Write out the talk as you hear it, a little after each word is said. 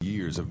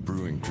years of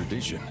brewing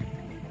tradition.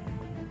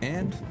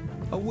 And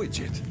a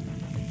widget.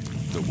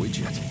 The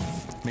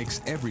widget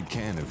makes every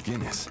can of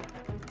Guinness,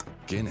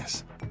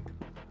 Guinness.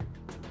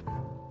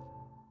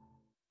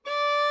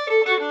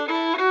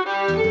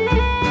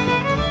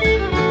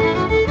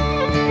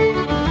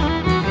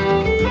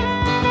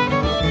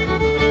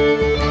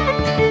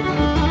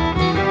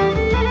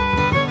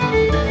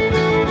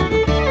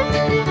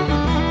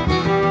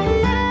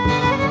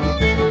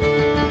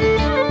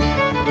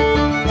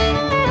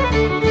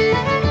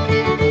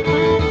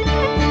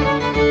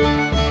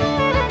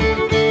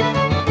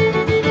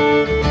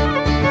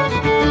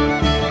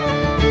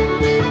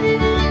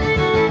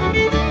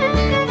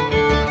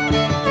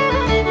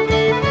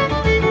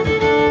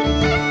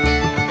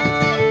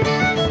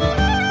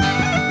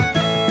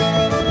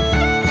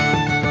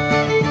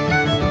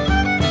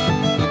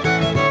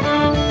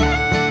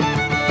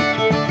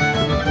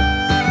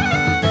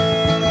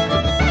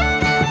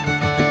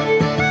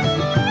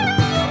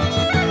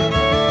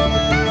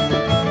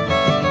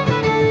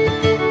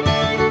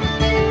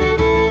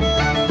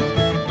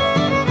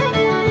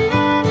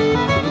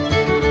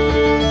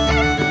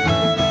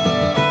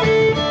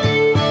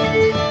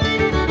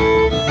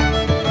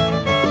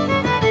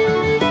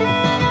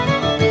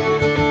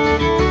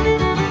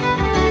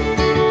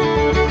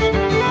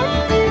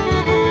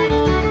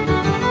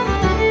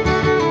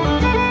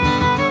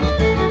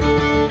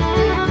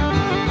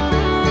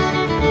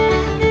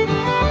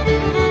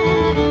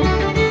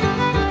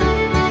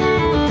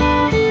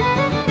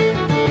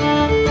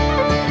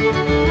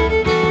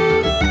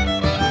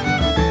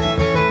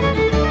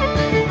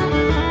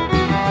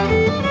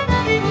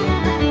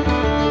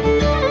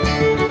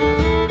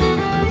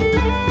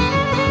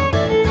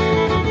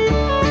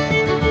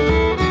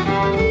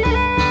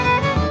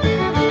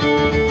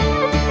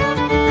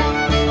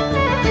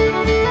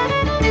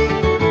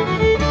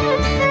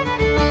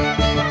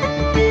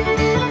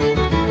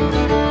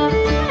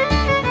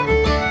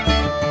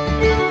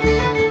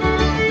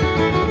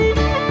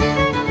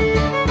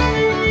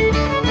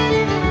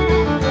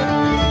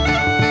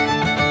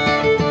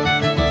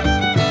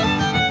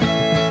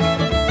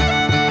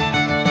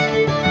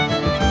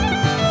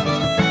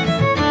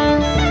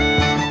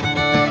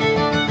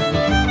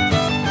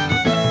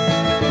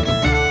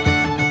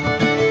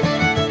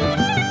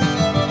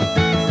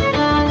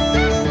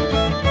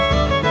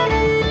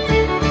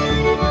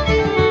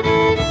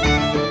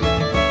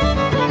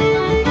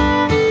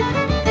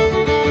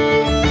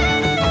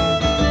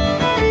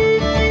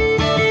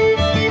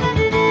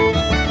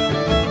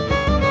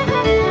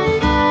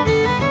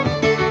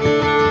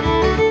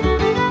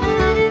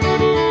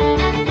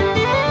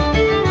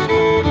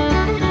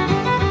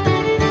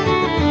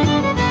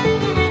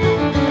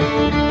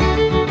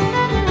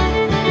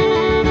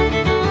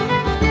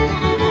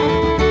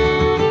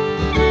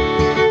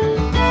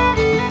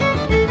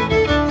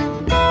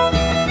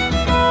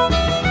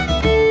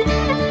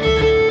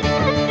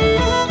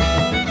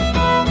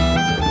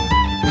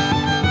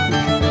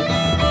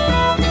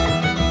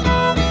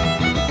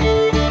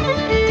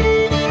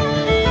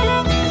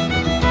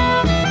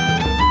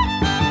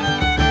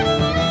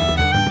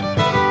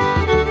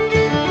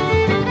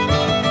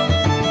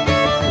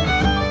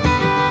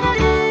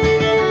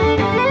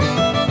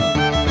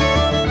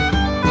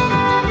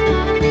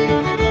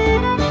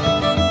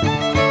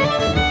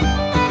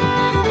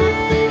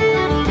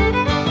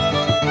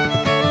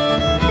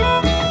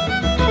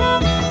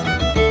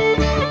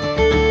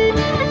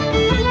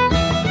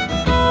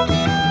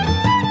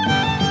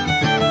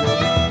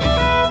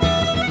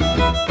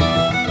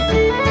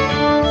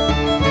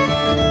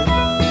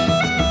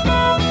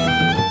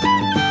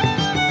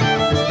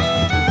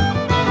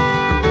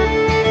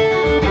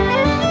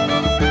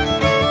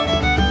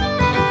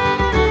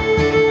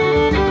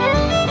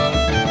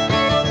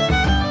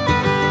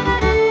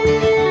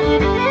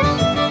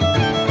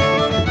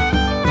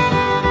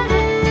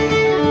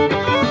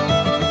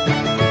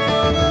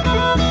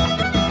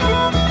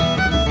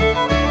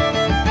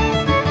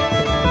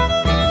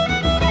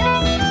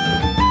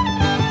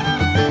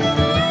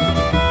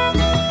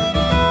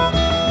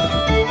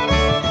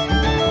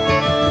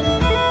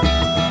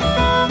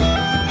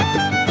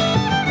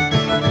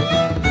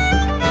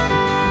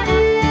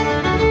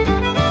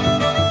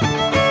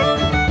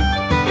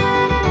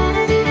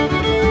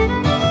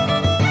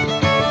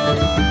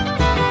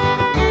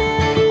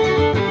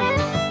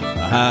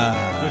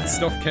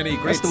 stuff, Kenny.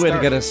 Great That's the way to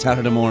get a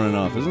Saturday morning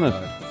off, isn't it?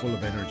 Full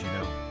of energy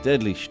now.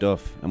 Deadly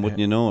stuff. And wouldn't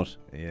you know it?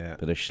 Yeah.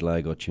 Bit of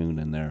Sligo tune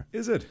in there.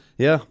 Is it?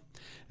 Yeah.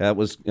 It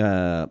was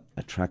a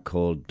track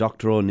called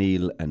Dr.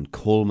 O'Neill and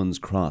Coleman's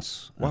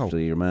Cross. Wow. After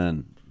your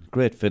man.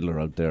 Great fiddler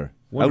out there.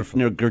 Wonderful. Out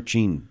near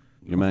Gurchin.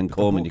 Your man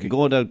Coleman. You can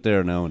go out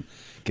there now and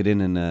get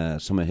in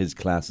some of his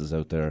classes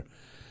out there.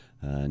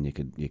 And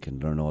you can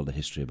learn all the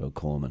history about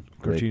Coleman.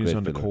 Gurchin is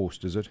on the fiddler.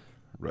 coast, is it?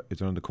 Is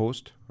it on the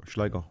coast? Or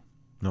Sligo?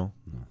 No.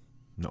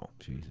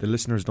 Jesus. The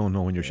listeners don't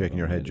know when you're shaking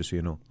your head, just so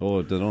you know.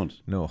 Oh, they don't?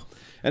 No.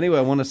 Anyway,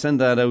 I want to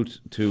send that out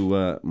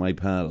to my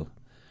pal,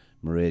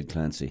 Mairead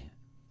Clancy.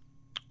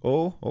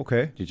 Oh,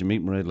 okay. Did you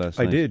meet Mairead last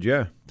I night? did,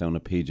 yeah. Down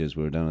at PJ's.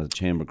 We were down at the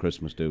Chamber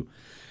Christmas do.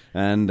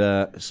 And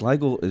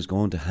Sligo is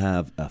going to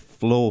have a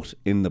float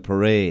in the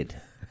parade.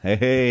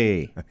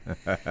 Hey.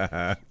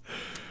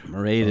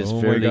 Mairead is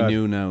fairly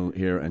new now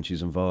here, and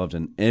she's involved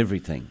in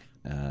everything.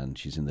 And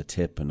she's in the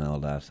tip and all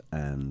that.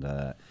 And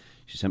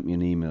she sent me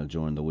an email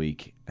during the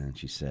week, and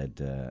she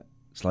said,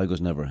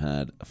 Sligo's never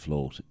had a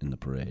float in the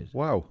parade.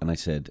 Wow. And I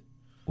said,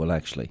 well,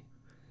 actually,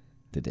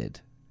 they did.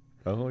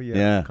 Oh, yeah.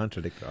 Yeah.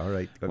 Contradict. All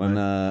right. Good When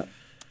man.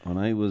 when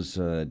I was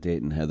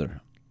dating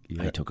Heather,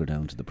 Yeah. I took her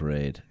down to the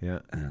parade. Yeah.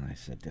 And I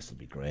said, this will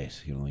be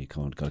great. You know, you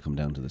got to come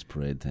down to this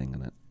parade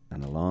thing.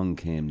 And along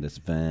came this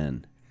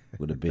van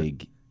with a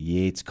big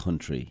Yates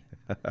Country.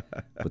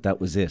 But that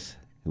was it.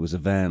 It was a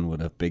van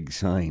with a big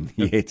sign,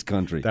 Yates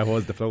Country. That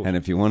was the float. And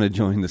if you want to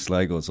join the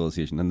Sligo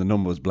Association, and the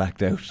number was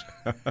blacked out.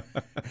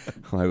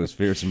 I was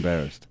fierce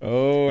embarrassed.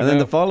 Oh, and then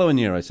the following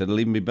year, I said, it'll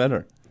even be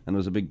better. And it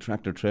was a big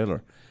tractor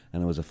trailer.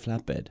 And it was a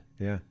flatbed.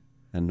 Yeah.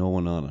 And no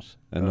one on it.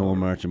 And no one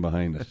marching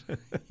behind it.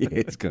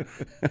 Yates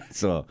Country.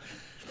 So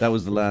that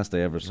was the last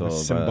I ever saw of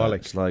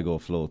symbolic. Sligo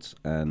floats.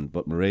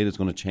 But Mairead is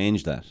going to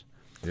change that.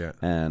 Yeah.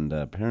 And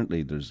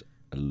apparently there's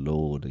a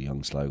load of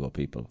young Sligo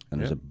people.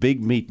 And there's a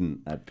big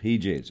meeting at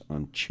PJ's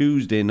on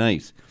Tuesday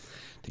night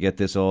to get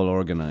this all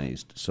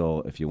organised.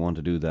 So if you want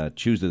to do that,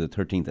 Tuesday the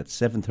 13th at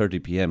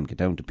 7:30 p.m, get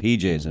down to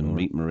PJ's and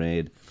meet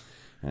Mairead.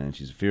 And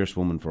she's a fierce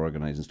woman for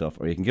organising stuff.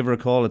 Or you can give her a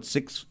call at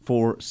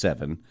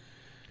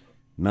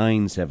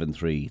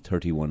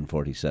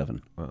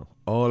 647-973-3147. Well,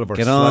 all of our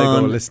Get Sligo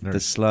on listeners. the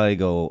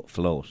Sligo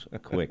float,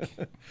 quick.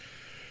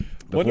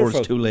 Before Wonderful.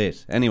 it's too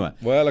late. Anyway.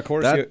 Well, of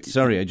course.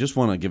 Sorry, I just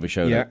want to give a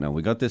shout Yeah. out now.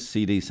 We got this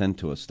CD sent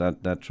to us.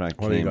 That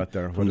track What do you came got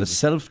there? What from the is it?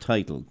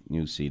 self-titled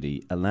new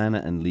CD,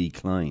 Alana and Lee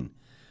Klein.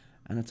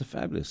 And it's a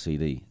fabulous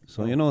CD.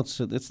 So, you know, it's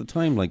the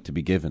time like to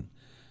be given.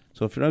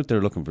 So if you're out there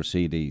looking for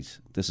CDs,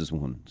 this is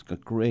one. It's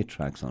got great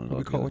tracks on it. What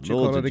altogether. you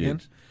call Loads it of again?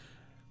 tunes.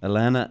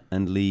 Alana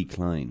and Lee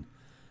Klein.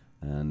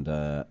 And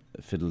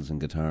fiddles and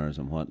guitars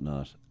and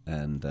whatnot.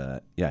 And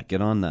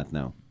get on that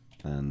now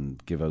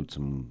and give out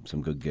some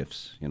good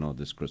gifts, you know,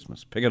 this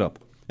Christmas. Pick it up.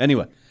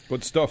 Anyway.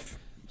 Good stuff.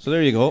 So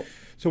there you go.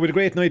 So we had a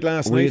great night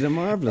last night. We had a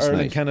marvellous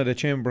Ireland night. Canada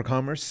Chamber of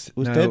Commerce. It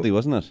was deadly,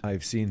 wasn't it?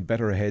 I've seen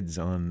better heads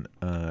on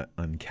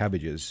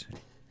cabbages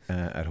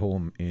at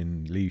home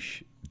in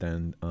Laois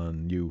than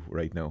on you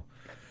right now.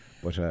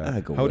 But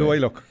how do I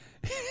look?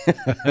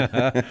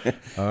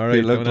 All right,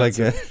 you look like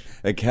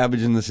a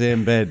cabbage in the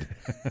same bed.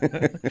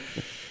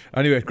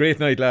 Anyway, great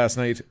night last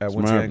night. Once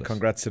again, marvellous.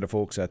 congrats to the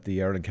folks at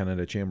the Ireland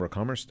Canada Chamber of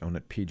Commerce down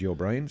at PG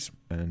O'Brien's.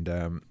 And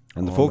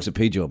the folks at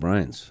PG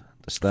O'Brien's,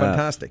 the staff.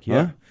 Fantastic,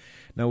 yeah. Huh?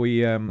 Now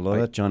we Although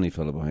that Johnny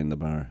fella behind the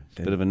bar, it's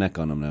a bit of a neck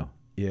on him now.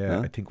 Yeah,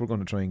 Huh? I think we're going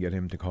to try and get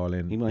him to call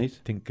in. He might.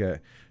 I think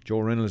Joe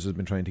Reynolds has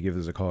been trying to give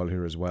us a call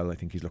here as well. I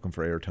think he's looking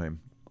for airtime.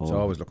 He's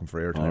always looking for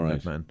airtime, all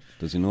right. that man.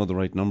 Does he know the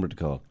right number to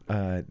call?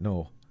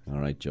 No. All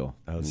right, Joe.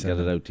 I'll I'll send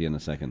get it him. out to you in a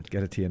second.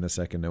 Get it to you in a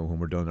second now when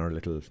we're done our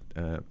little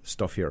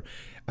stuff here.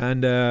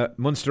 And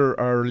Munster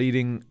are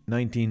leading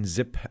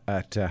 19-0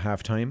 at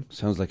half-time.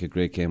 Sounds like a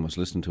great game. I was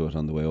listening to it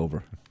on the way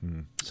over.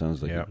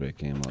 Sounds like Yeah. a great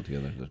game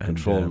altogether. They're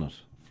controlling it.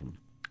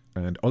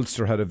 And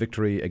Ulster had a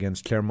victory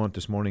against Claremont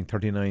this morning,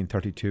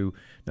 39-32.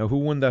 Now, who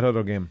won that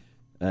other game?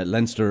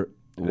 Leinster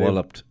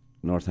walloped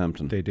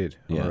Northampton. They did.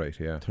 Yeah. All right,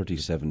 yeah.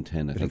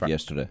 37-10, I Bit think, of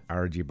yesterday.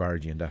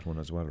 Argy-bargy in that one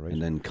as well, right?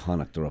 And then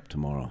Connacht are up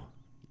tomorrow.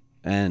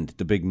 And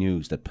the big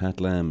news that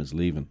Pat Lam is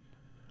leaving.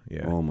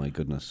 Yeah. Oh my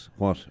goodness.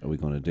 What are we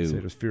going to do? So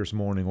there's fierce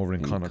mourning over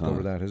in Connacht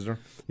over that, is there?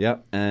 Yeah,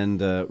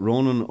 and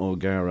Ronan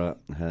O'Gara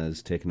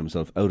has taken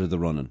himself out of the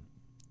running.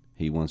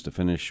 He wants to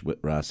finish with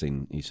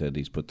Racing. He said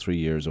he's put 3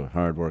 years of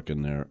hard work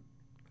in there,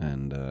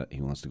 and he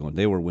wants to go.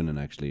 They were winning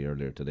actually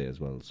earlier today as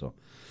well, so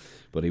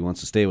but he wants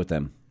to stay with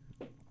them.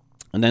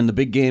 And then the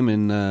big game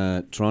in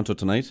Toronto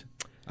tonight.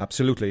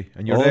 Absolutely.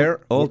 And you're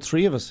there? All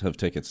three of us have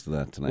tickets to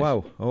that tonight.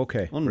 Wow,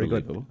 okay. Very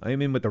good. Unbelievable.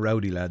 I'm in with the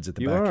rowdy lads at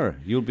the You back. are.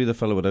 You'll be the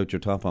fellow without your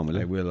top on, will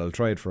you? I will. I'll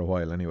try it for a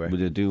while anyway. Will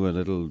you do a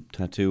little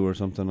tattoo or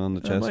something on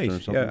the I chest might, or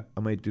something? yeah. I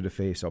might do the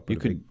face up. You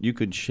with a could you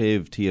could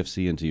shave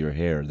TFC into your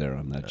hair there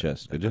on that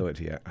chest, I could you? could,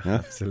 yeah.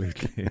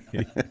 Absolutely.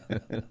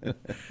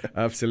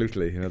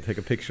 Absolutely. And I'll take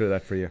a picture of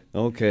that for you.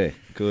 Okay,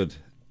 good.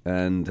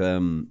 And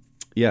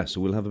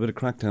so we'll have a bit of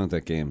crackdown at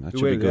that game. That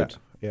should be good.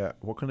 Yeah.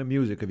 What kind of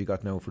music have you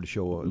got now for the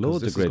show? 'Cause Loads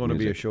of this great is going to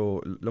be a music. show.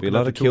 Be Looking a lot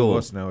at the of two of Ceol.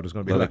 us now, there's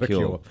going to be a lot of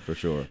Ceol. for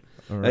sure.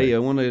 All right. Hey, I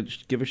want to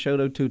give a shout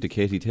out to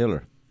Katie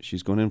Taylor.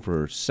 She's going in for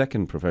her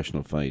second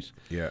professional fight.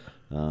 Yeah.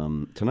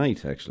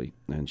 Tonight, actually.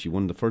 And she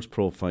won the first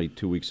pro fight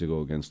 2 weeks ago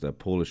against a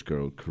Polish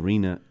girl,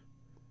 Karina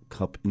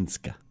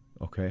Kopinska.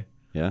 Okay.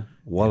 Yeah?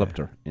 Walloped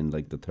her in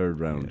like the third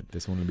round. Yeah,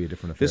 this one will be a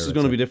different affair. This is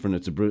going to be different.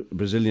 It's a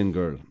Brazilian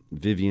girl,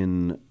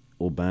 Vivian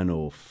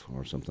Obanov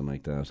or something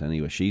like that.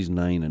 Anyway, she's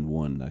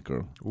 9-1, that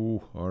girl.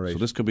 Ooh, all right. So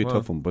this could be a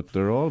tough one, but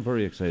they're all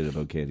very excited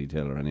about Katie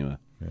Taylor anyway.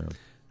 Yeah.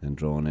 And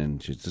drawn in.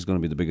 This is going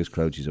to be the biggest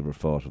crowd she's ever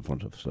fought in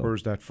front of. So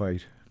Where's that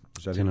fight?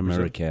 Is that It's in Brazil?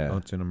 America. Oh,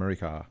 it's in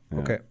America. Yeah.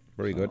 Okay,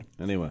 very good.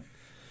 Anyway,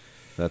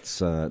 that's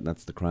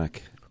the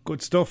crack.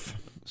 Good stuff.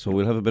 So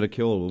we'll have a bit of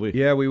Ceol, will we?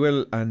 Yeah, we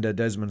will. And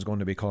Desmond's going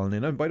to be calling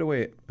in. And by the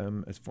way,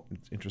 it's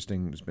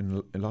interesting. There's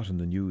been a lot in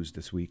the news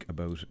this week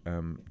about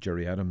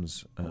Jerry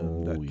Adams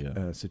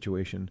and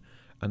situation.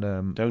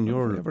 And down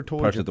your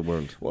part of the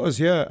world. Was,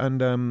 yeah.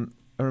 And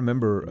I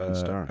remember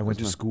I went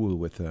to it? school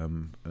with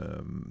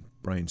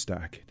Brian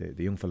Stack,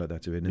 the young fella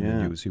that's in the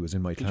news. He was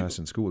in my class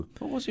in school.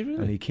 Oh, was he really?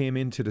 And he came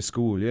into the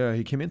school. Yeah,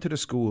 he came into the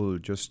school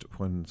just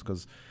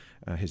because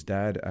his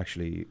dad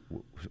actually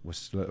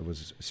was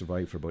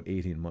survived for about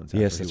 18 months.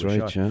 Yes, after that's he was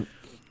right. shot. Yeah.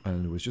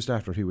 And it was just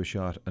after he was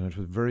shot, and it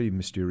was very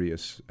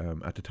mysterious.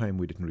 At the time,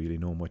 we didn't really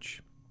know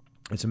much.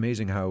 It's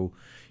amazing how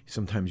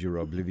sometimes you're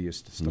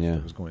oblivious to stuff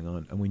that was going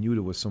on, and we knew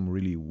there was some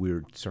really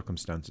weird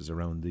circumstances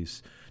around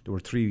these. There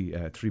were three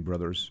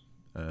brothers,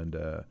 and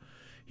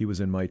he was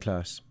in my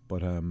class,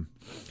 but and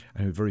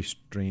a very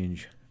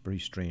strange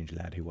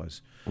lad he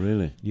was.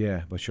 Really?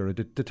 Yeah, but sure,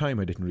 at the time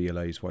I didn't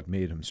realise what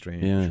made him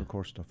strange. Yeah. Sure, of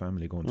course, the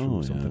family going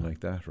through something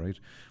like that, right?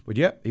 But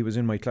yeah, he was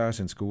in my class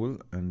in school,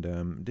 and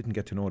didn't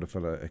get to know the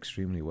fella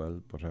extremely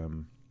well, but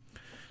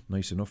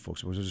nice enough,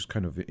 folks. It was just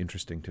kind of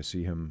interesting to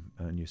see him,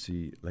 and you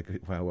see like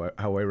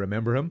how I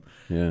remember him.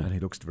 Yeah. And he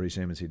looks the very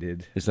same as he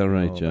did. Is that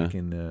right? Yeah.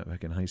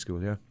 Back in high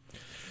school. Yeah.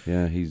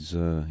 Yeah, he's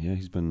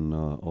been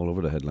all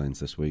over the headlines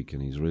this week,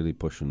 and he's really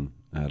pushing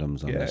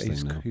Adams on this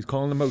thing now. He's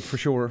calling them out for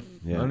sure.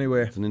 Yeah.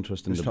 Anyway, it's an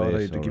interesting just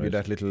debate. thought I'd give you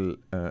that little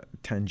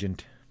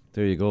tangent.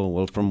 There you go.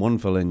 Well, from one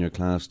fella in your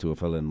class to a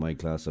fella in my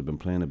class, I've been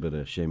playing a bit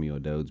of Shamey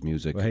O'Dowd's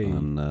music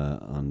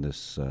on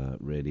this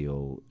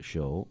radio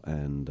show,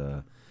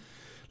 and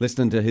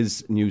listening to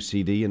his new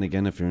CD. And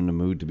again, if you're in the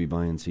mood to be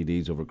buying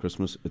CDs over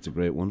Christmas, it's a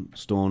great one.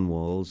 Stone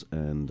Walls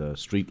and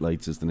Street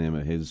Lights is the name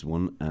of his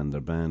one, and their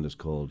band is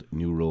called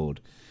New Road.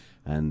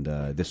 And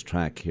this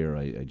track here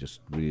I just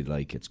really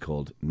like. It's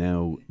called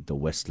Now the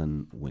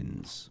Westland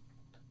Winds.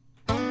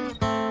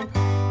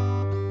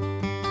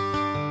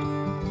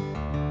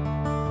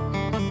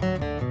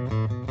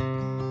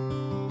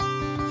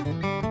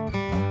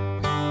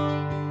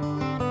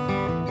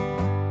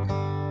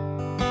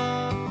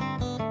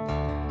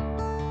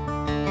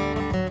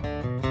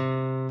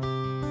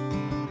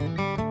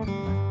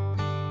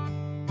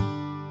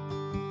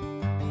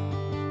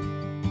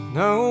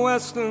 Now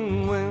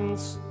western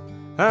winds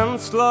and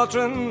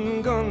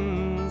slaughtering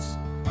guns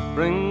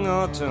bring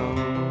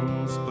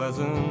autumn's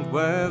pleasant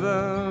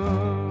weather.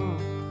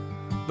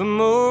 The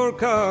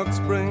moorcock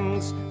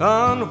springs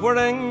on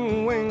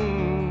whirring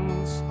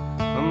wings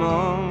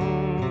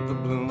among the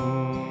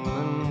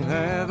blooming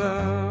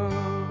heather.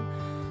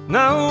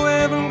 Now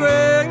even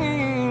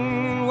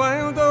green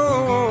wild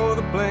o'er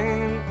the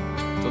plain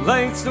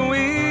delights the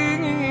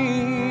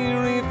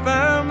weary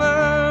farmer,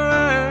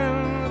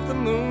 and the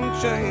moon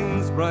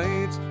shines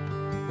bright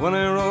when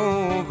I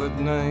rove at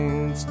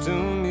nights to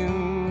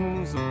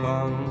muse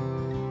upon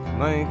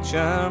my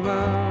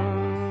charmer.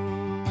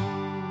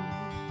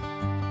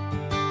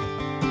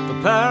 The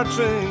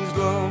partridge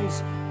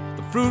loves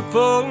the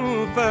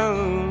fruitful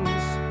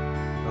fells,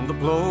 and the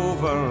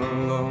plover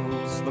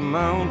loves the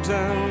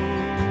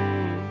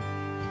mountain.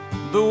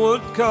 The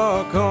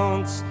woodcock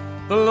haunts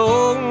the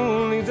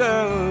lonely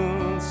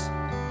dells,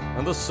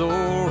 and the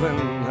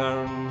soaring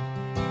heron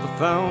the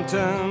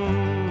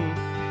fountain.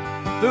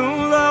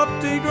 Through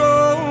lofty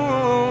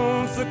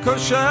groves the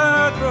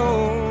cushat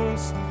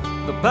grows,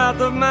 the path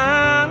of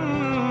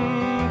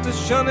man to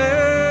shun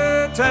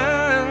it,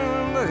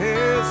 and the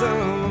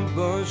hazel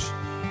bush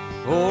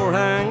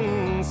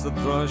o'erhangs the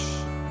thrush,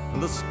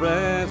 and the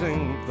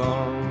spreading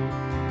thorn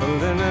the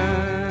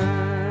linnet.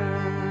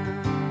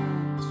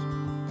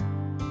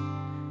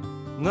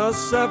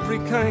 Thus every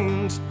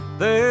kind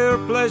their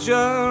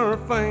pleasure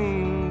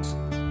find,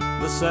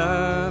 the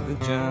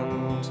savage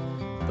and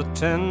the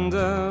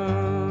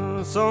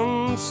tender,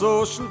 some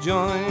social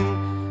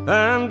join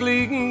and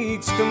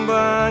leagues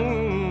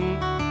combine,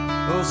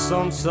 though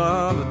some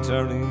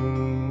solitary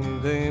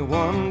they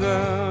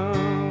wander.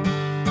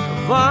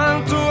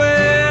 Want to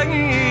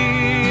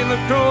weigh the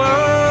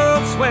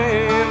cruel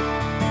swain,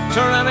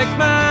 tyrannic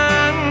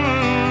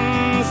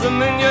man's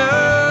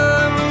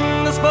dominion,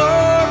 the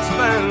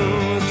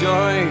sportsman's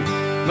joy,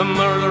 the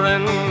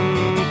murdering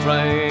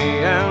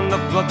prey, and the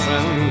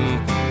fluttering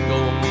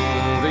gold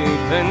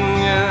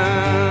opinion.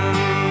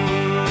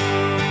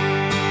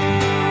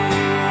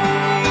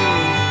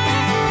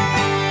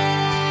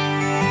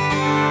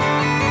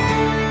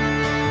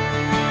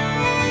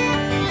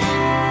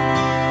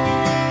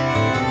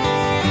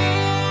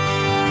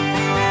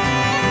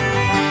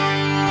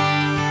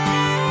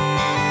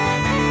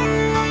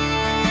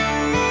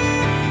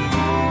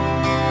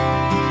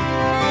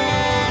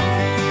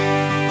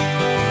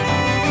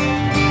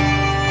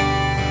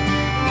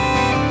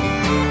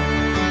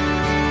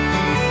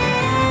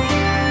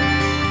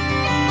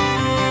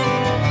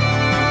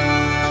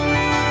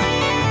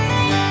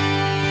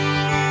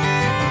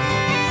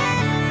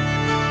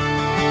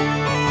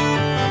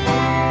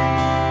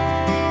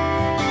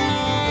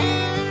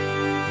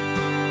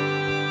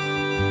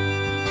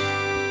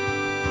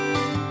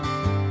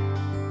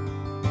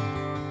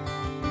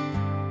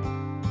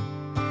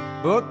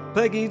 But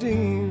Peggy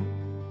Dean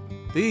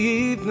the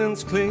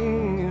evening's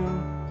clear,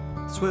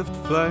 swift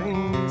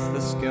flies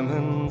the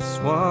skimming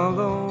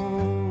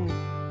swallow.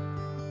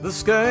 The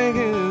sky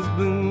is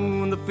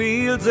blue and the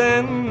fields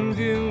in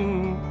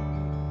view,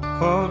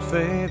 all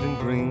fading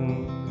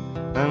green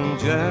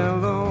and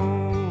yellow.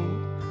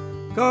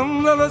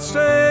 Come, let us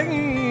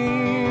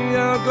stay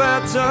our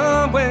glads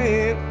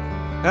away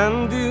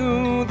and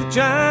view the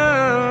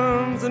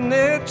charms of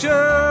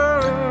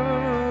nature,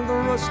 the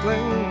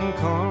rustling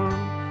corn,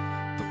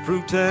 the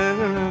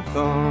fruited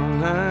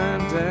thorn,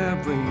 and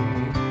every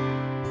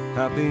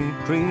happy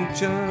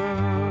creature.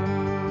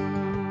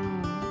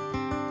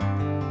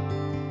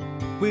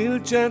 We'll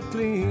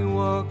gently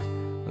walk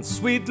and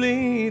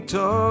sweetly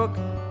talk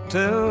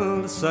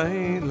till the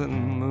silent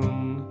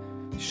moon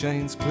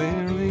shines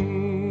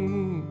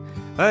clearly.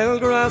 I'll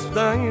grasp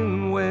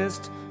thine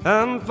waist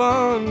and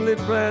fondly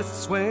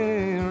press,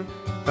 swear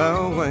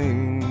how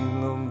I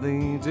love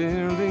thee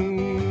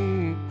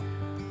dearly.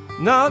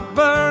 Not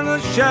for the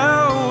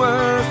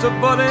showers of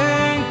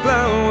budding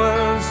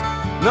flowers,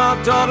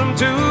 not autumn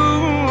to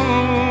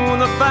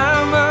the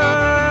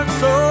farmer,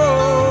 so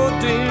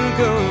dear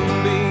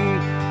can be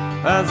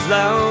as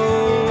thou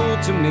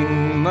to me,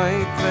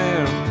 my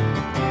fair,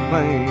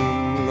 my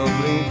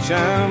lovely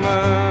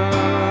charmer.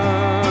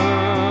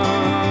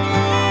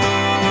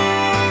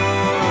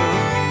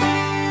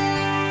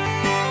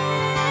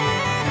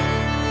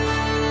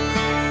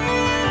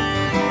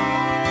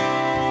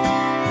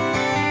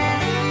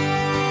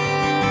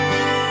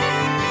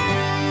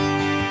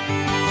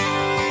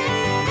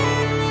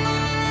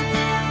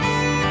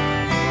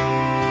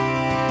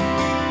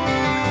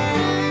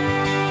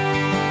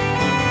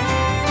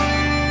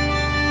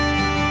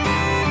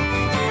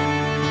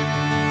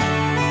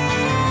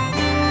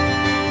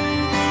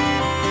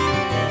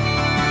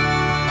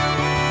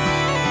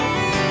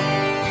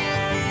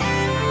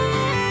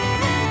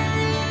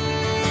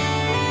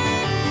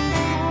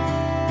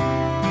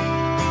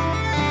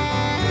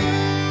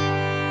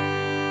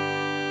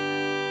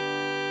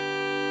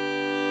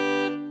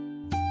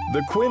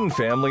 The Quinn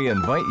family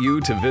invite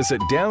you to visit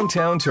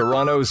downtown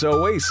Toronto's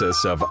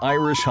oasis of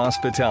Irish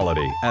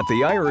hospitality at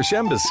the Irish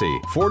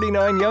Embassy,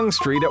 49 Yonge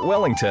Street at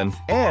Wellington,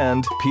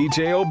 and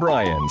PJ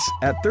O'Brien's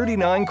at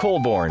 39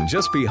 Colborne,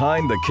 just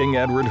behind the King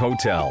Edward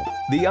Hotel.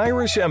 The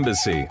Irish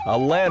Embassy, a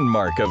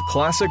landmark of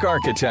classic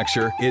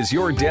architecture, is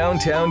your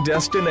downtown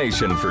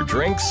destination for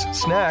drinks,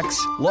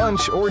 snacks,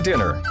 lunch, or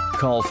dinner.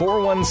 Call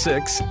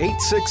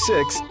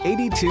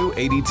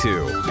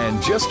 416-866-8282.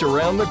 And just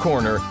around the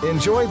corner,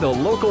 enjoy the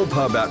local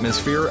pub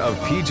atmosphere of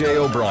PJ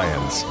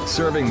O'Brien's,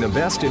 serving the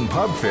best in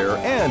pub fare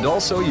and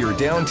also your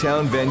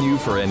downtown venue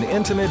for an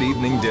intimate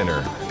evening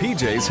dinner.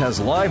 PJ's has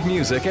live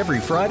music every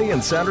Friday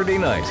and Saturday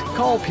night.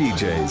 Call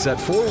PJ's at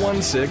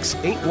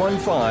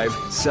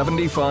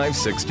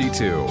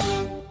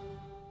 416-815-7562.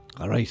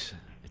 All right,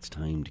 it's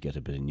time to get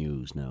a bit of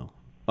news now.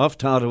 Off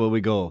to Ottawa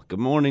we go. Good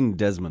morning,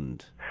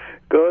 Desmond.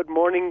 Good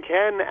morning,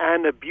 Ken,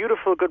 and a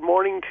beautiful good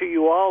morning to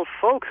you all,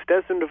 folks.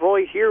 Desmond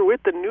Devoy here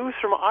with the news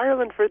from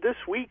Ireland for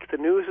this week. The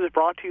news is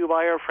brought to you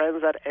by our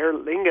friends at Aer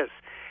Lingus.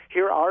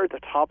 Here are the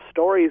top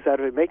stories that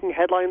are making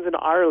headlines in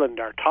Ireland.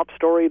 Our top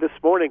story this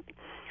morning.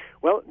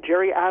 Well,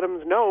 Gerry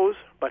Adams knows,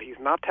 but he's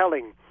not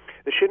telling.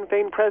 The Sinn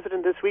Féin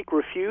president this week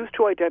refused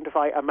to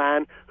identify a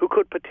man who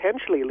could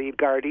potentially lead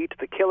Gardaí to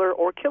the killer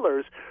or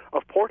killers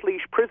of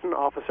Portlaoise prison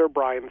officer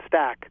Brian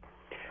Stack.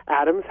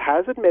 Adams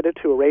has admitted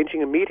to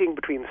arranging a meeting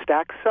between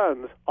Stack's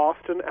sons,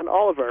 Austin and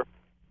Oliver,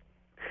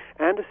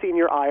 and a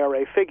senior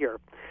IRA figure.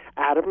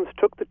 Adams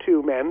took the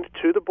two men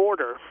to the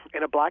border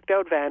in a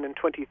blacked-out van in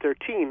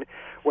 2013,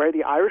 where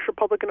the Irish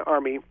Republican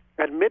Army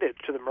admitted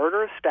to the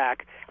murder of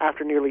Stack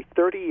after nearly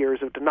 30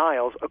 years of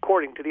denials,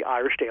 according to the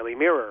Irish Daily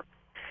Mirror.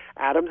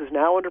 Adams is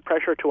now under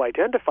pressure to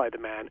identify the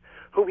man,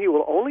 whom he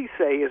will only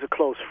say is a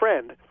close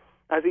friend,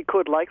 as he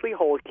could likely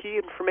hold key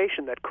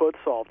information that could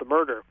solve the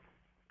murder.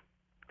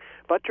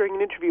 But during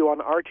an interview on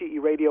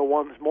RTE Radio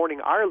 1's Morning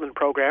Ireland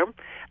program,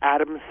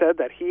 Adams said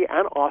that he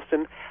and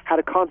Austin had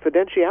a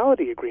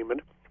confidentiality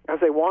agreement as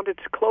they wanted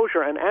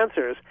closure and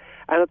answers,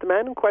 and that the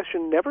man in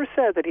question never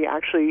said that he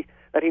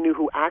knew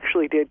who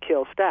actually did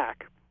kill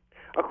Stack.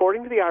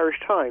 According to the Irish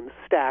Times,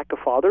 Stack, a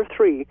father of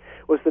three,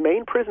 was the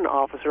main prison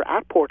officer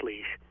at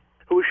Portlaoise,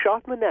 who was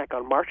shot in the neck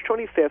on March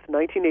 25,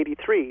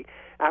 1983,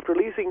 after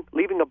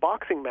leaving a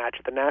boxing match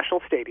at the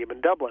National Stadium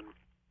in Dublin.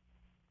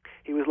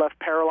 He was left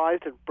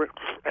paralyzed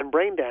and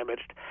brain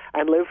damaged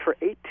and lived for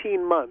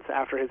 18 months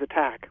after his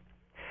attack.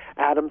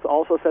 Adams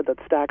also said that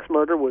Stack's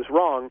murder was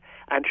wrong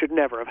and should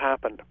never have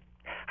happened.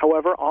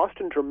 However,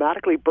 Austin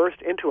dramatically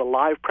burst into a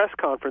live press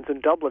conference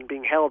in Dublin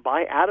being held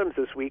by Adams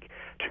this week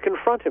to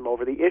confront him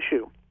over the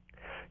issue.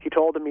 He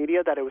told the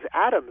media that it was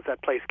Adams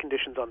that placed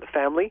conditions on the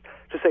family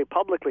to say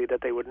publicly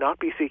that they would not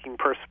be seeking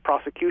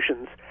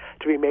prosecutions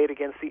to be made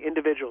against the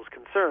individuals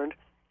concerned,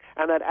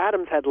 and that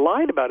Adams had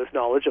lied about his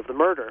knowledge of the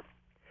murder.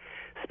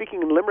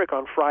 Speaking in Limerick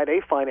on Friday,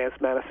 Finance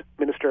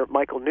Minister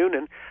Michael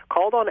Noonan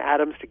called on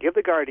Adams to give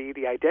the Gardaí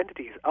the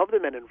identities of the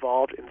men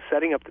involved in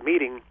setting up the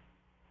meeting,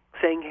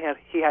 saying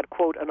he had,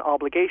 quote, an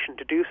obligation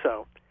to do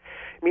so.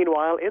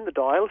 Meanwhile, in the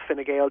Dáil,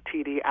 Fine Gael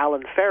TD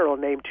Alan Farrell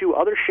named 2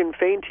 other Sinn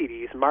Féin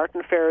TDs,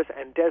 Martin Ferris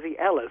and Desi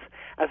Ellis,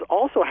 as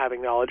also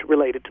having knowledge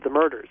related to the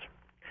murders.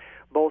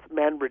 Both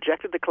men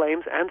rejected the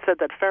claims and said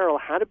that Farrell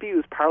had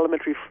abused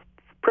parliamentary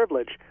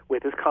privilege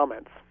with his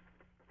comments.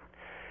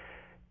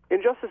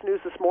 In Justice News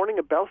this morning,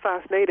 a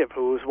Belfast native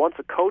who was once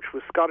a coach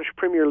with Scottish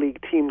Premier League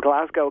team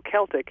Glasgow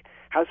Celtic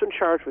has been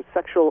charged with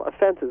sexual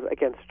offences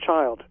against a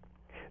child.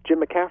 Jim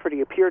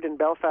McCafferty appeared in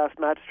Belfast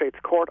Magistrates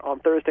Court on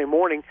Thursday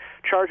morning,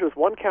 charged with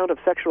 1 count of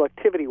sexual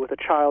activity with a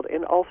child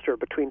in Ulster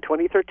between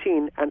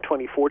 2013 and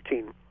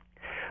 2014.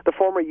 The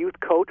former youth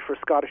coach for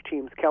Scottish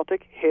teams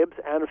Celtic, Hibs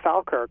and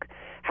Falkirk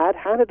had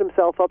handed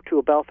himself up to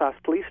a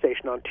Belfast police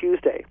station on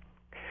Tuesday.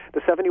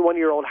 The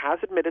 71-year-old has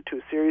admitted to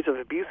a series of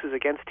abuses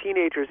against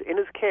teenagers in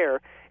his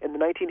care in the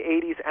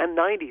 1980s and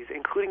 90s,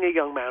 including a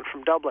young man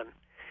from Dublin.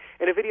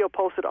 In a video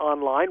posted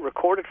online,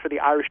 recorded for the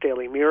Irish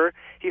Daily Mirror,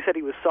 he said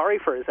he was sorry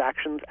for his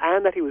actions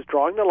and that he was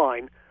drawing the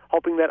line,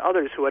 hoping that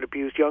others who had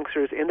abused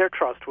youngsters in their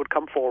trust would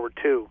come forward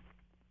too.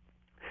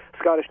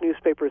 Scottish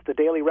newspapers The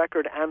Daily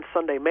Record and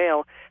Sunday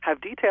Mail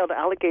have detailed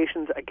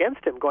allegations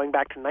against him going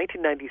back to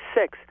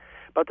 1996,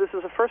 but this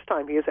is the first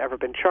time he has ever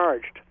been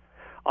charged.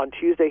 On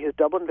Tuesday, his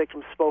Dublin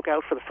victim spoke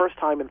out for the first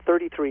time in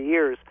 33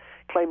 years,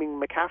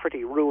 claiming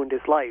McCafferty ruined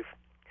his life.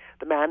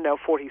 The man, now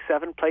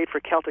 47, played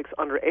for Celtic's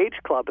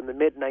underage club in the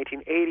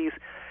mid-1980s,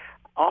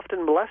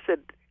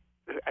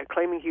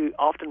 claiming he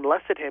often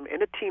molested him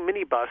in a team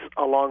minibus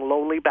along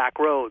lonely back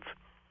roads.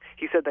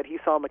 He said that he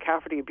saw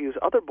McCafferty abuse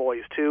other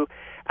boys too,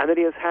 and that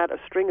he has had a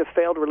string of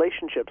failed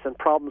relationships and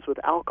problems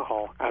with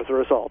alcohol as a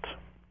result.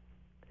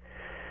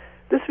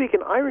 This week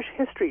in Irish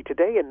history,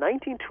 today in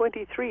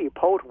 1923,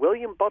 poet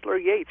William Butler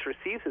Yeats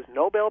receives his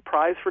Nobel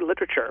Prize for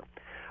Literature.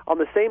 On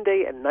the same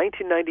day in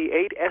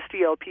 1998,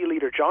 SDLP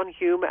leader John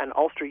Hume and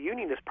Ulster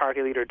Unionist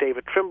Party leader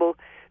David Trimble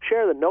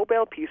share the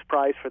Nobel Peace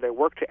Prize for their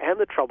work to end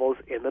the Troubles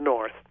in the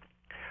North.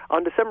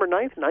 On December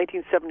 9,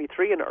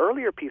 1973, an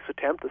earlier peace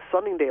attempt, the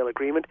Sunningdale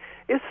Agreement,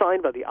 is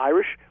signed by the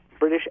Irish,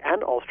 British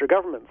and Ulster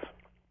governments.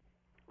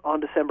 On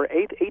December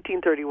 8,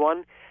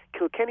 1831,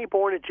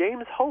 Kilkenny-born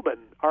James Hoban,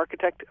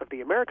 architect of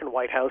the American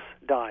White House,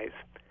 dies.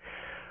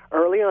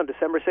 Early on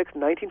December 6,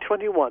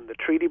 1921, the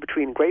treaty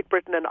between Great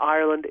Britain and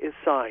Ireland is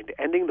signed,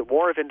 ending the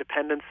War of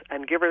Independence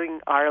and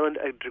giving Ireland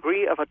a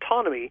degree of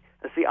autonomy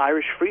as the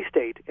Irish Free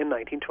State in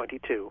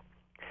 1922.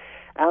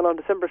 And on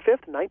December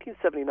 5,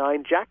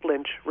 1979, Jack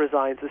Lynch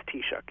resigns as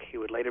Taoiseach. He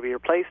would later be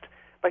replaced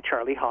by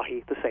Charlie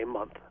Haughey the same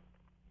month.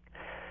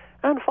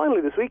 And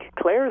finally this week,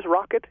 Clare's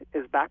rocket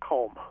is back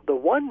home. The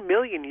 €1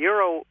 million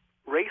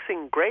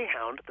racing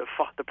greyhound,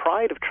 the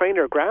pride of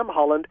trainer Graham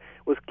Holland,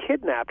 was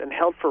kidnapped and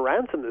held for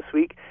ransom this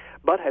week,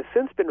 but has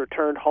since been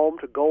returned home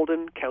to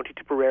Golden, County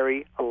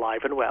Tipperary,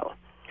 alive and well.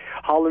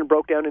 Holland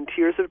broke down in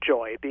tears of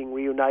joy, being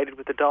reunited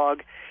with the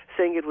dog,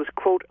 saying it was,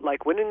 quote,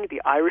 like winning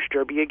the Irish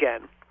Derby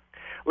again.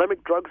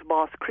 Limerick drugs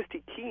boss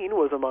Christy Keane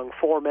was among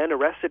 4 men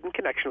arrested in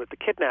connection with the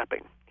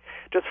kidnapping.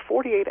 Just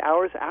 48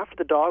 hours after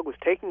the dog was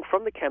taken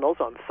from the kennels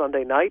on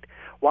Sunday night,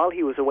 while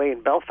he was away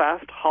in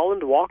Belfast,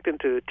 Holland walked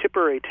into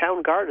Tipperary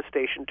Town Garda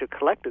station to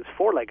collect his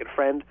 4-legged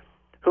friend,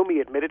 whom he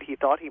admitted he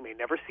thought he may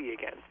never see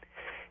again.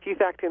 He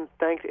thanked in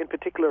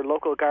particular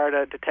local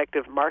Garda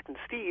detective Martin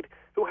Steed,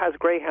 who has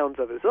greyhounds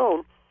of his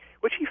own,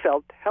 which he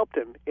felt helped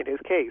him in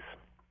his case.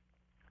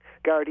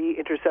 Gardaí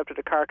intercepted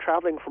a car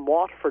travelling from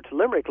Waterford to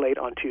Limerick late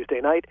on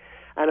Tuesday night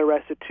and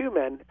arrested 2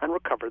 men and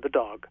recovered the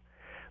dog.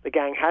 The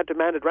gang had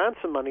demanded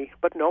ransom money,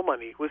 but no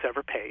money was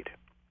ever paid.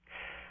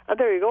 And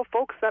there you go,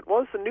 folks. That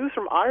was the news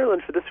from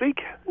Ireland for this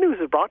week. The news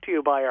is brought to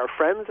you by our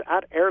friends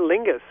at Aer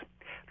Lingus.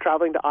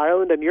 Travelling to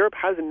Ireland and Europe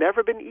has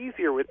never been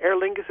easier with Aer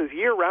Lingus'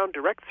 year-round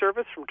direct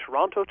service from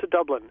Toronto to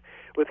Dublin,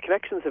 with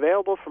connections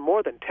available from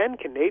more than 10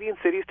 Canadian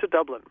cities to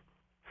Dublin.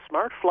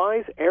 Smart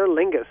flies Aer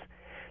Lingus.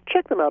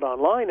 Check them out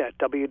online at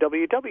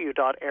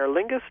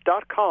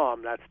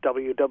www.aerlingus.com. That's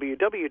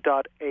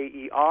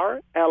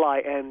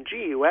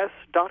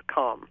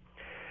www.aerlingus.com.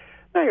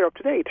 Now you're up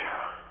to date.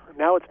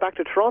 Now it's back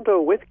to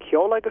Toronto with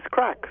Ceol agus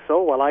Craic.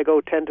 So while I go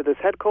tend to this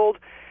head cold,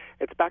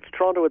 it's back to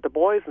Toronto with the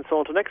boys. And so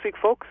until next week,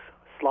 folks,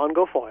 slán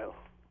go foil.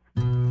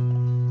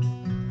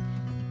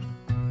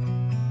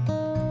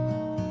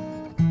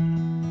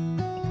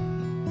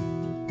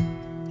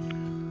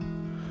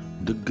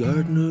 The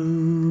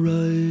gardener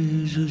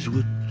rises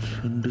with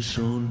the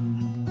sun.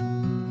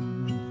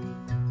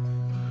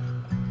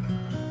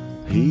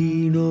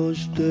 He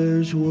knows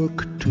there's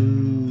work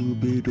to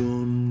be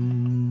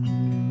done,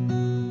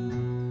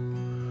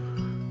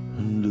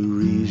 and the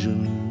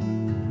reason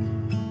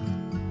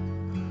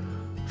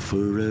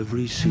for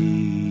every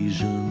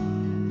season.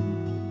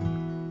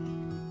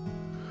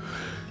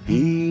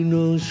 He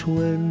knows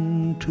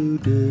when to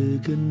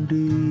dig in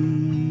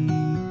deep,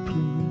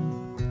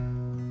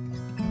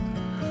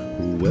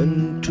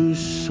 when to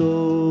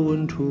sow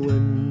and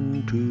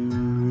when to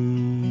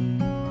reap,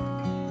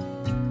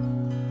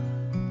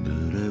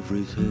 that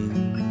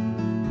everything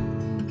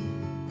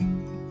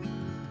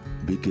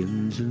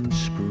begins in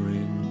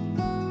spring.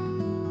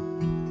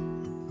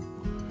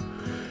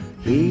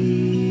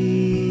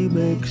 He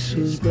may makes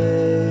his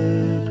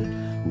bed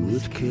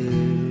with care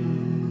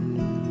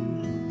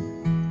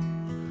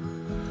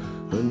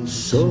and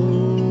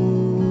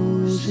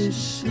sows his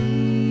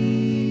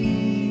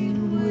seed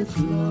with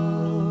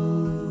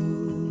love.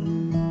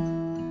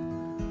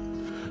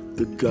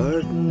 The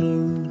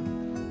gardener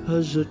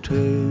has a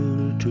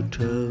tale to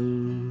tell.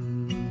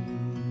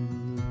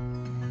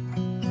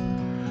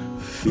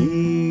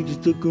 Feed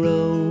the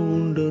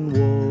ground and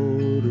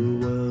water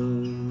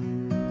well,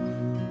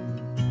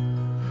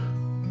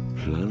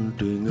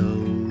 planting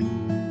out,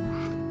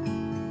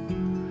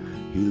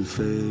 he'll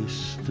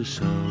face the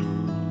south.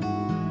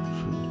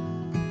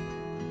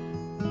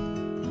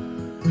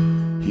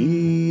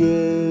 He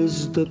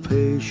is the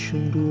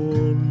patient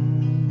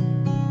one,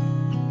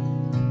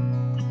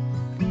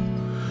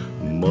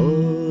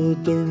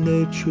 Mother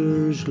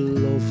Nature's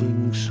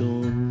loving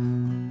son.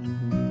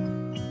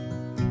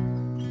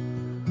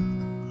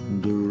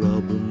 The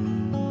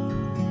robin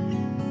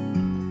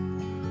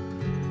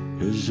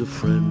is a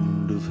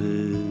friend of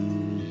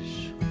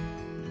his,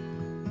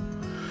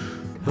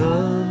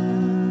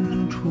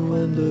 and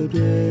when the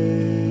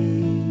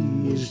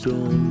day is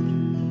done,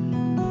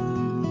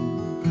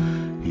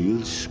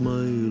 he'll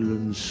smile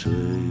and say,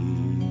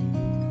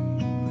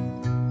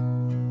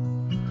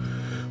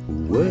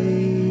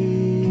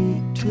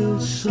 wait till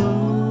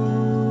summer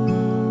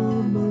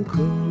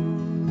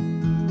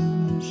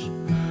comes,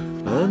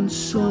 and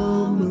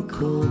summer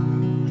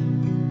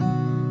comes,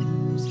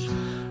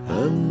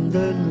 and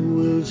then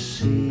we'll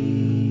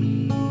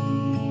see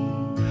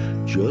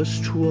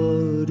just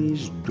what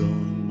is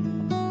done.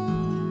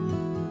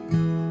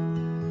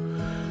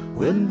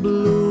 When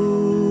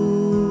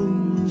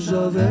blooms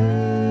of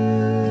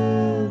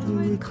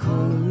every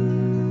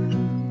color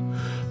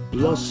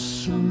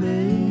blossom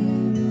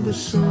in the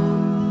sun,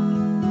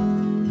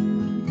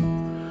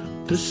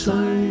 the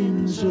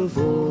signs of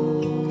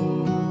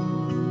all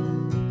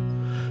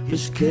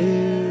his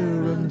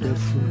care and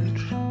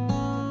effort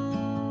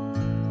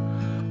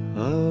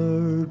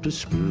are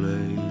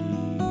displayed,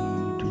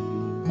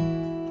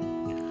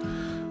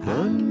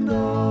 and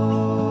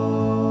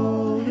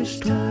all his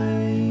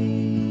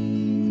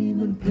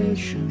time and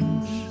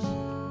patience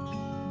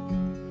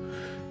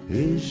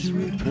is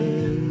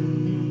repaid.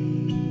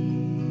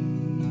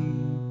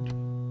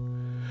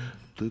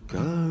 The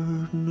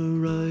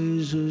gardener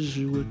rises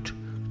with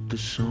the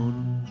sun.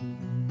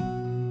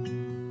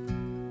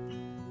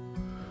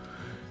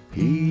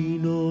 He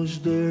knows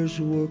there's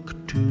work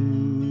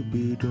to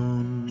be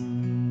done,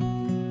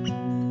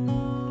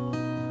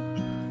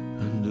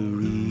 and the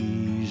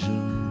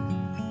reason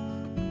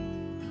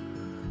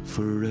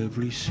for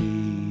every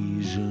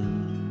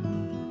season,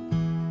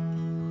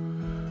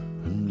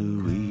 and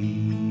the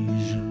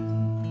reason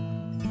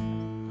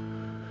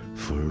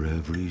for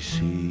every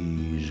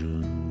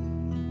season.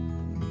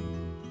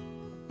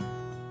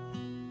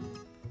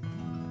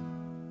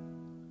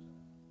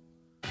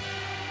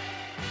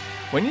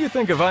 When you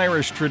think of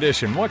Irish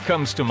tradition, what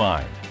comes to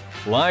mind?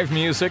 Live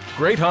music,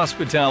 great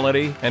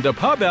hospitality, and a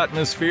pub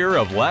atmosphere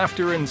of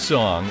laughter and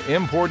song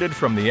imported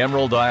from the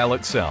Emerald Isle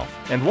itself.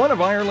 And one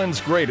of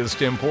Ireland's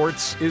greatest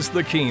imports is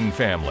the Keane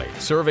family,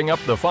 serving up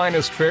the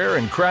finest fare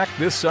and crack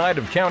this side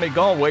of County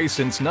Galway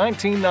since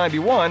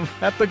 1991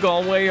 at the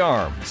Galway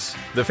Arms.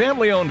 The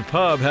family-owned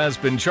pub has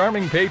been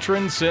charming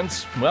patrons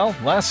since, well,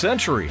 last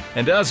century,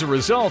 and as a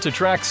result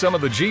attracts some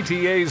of the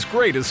GTA's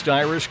greatest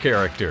Irish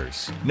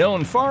characters.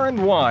 Known far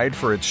and wide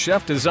for its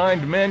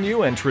chef-designed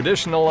menu and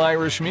traditional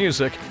Irish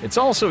music, it's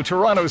also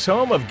Toronto's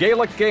home of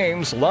Gaelic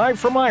games live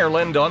from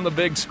Ireland on the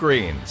big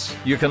screens.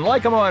 You can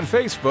like them on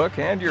Facebook,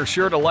 and you're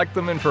sure to like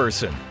them in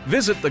person.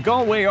 Visit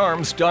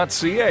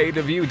thegalwayarms.ca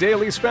to view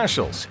daily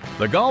specials.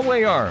 The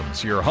Galway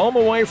Arms, your home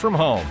away from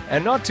home,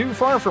 and not too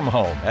far from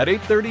home, at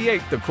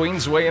 838 the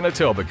Queensway in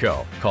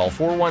Etobicoke. Call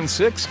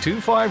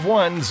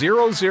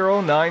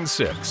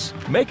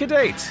 416-251-0096. Make a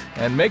date,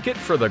 and make it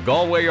for the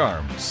Galway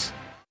Arms.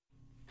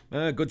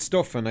 Good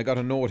stuff, and I got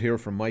a note here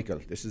from Michael.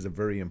 This is a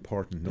very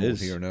important note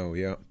here now,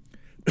 yeah.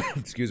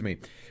 Excuse me.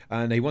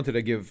 And he wanted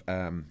to give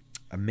a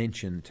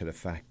mention to the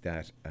fact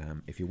that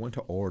if you want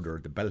to order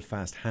the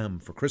Belfast ham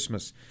for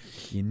Christmas,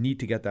 you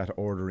need to get that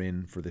order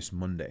in for this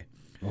Monday.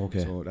 Okay.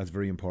 So that's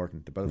very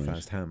important, the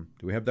Belfast ham.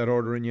 Do we have that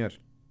order in yet?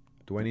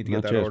 Do I need to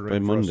Not get that yet, order by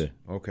in Monday.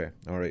 for us? Okay,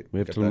 all right. We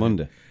have Get till that in.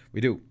 Monday.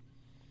 We do.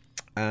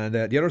 And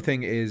the other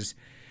thing is,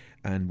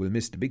 and we'll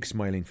miss the big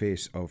smiling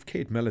face of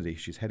Kate Melody.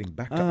 She's heading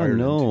back to Ireland.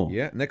 No.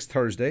 Yeah, next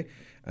Thursday.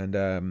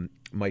 And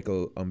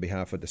Michael, on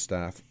behalf of the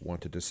staff,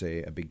 wanted to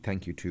say a big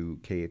thank you to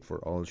Kate for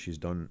all she's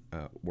done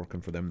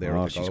working for them there.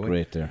 Oh, at the she's Galway.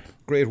 great there.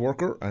 Great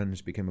worker, and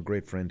has become a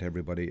great friend to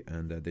everybody.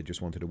 And they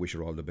just wanted to wish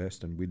her all the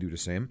best, and we do the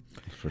same.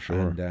 For sure.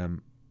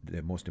 And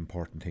the most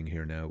important thing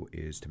here now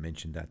is to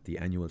mention that the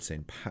annual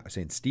St.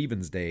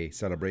 Stephen's Day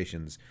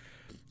celebrations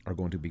are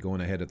going to be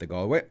going ahead at the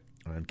Galway,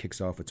 and kicks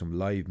off with some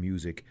live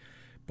music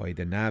by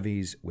the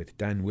Navies with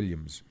Dan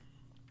Williams,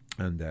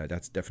 and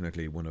that's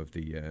definitely one of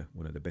the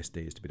best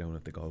days to be down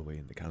at the Galway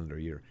in the calendar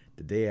year.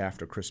 The day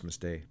after Christmas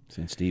Day,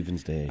 St.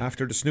 Stephen's Day.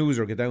 after the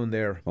snoozer, get down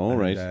there. All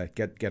and, right.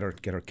 get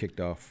her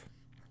kicked off.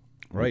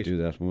 Right. Do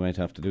that. We might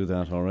have to do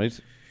that. All right.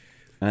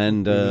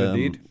 And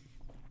indeed.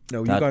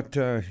 No,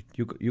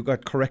 you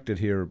got corrected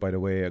here. By the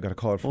way, I got a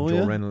call from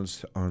Joe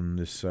Reynolds on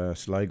this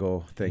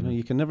Sligo thing.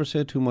 You can never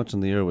say too much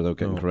in the air without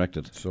getting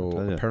corrected. So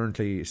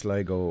apparently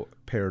Sligo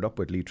paired up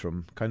with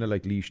Leitrim, kind of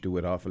like Laois do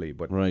with Offaly.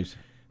 But right.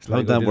 Sligo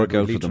How'd that work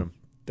out for them?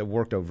 That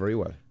worked out very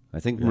well. I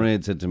think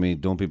Mairead said to me,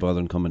 "Don't be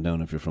bothering coming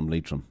down if you're from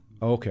Leitrim."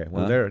 Okay,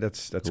 well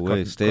that's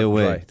away. Stay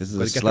away. This is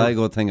a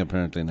Sligo thing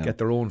apparently now. Get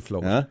their own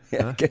float. Huh?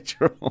 Yeah, get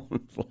your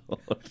own float.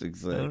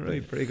 Exactly. All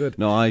right, pretty good.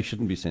 No, I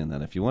shouldn't be saying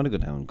that. If you want to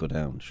go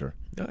down, sure.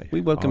 Aye. We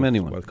welcome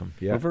anyone. Welcome.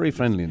 Yeah, we're very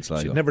friendly in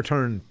Sligo. You'd never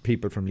turn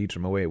people from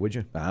Leitrim away, would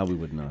you? We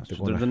would not.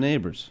 They're the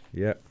neighbours.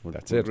 Yeah,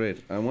 that's it.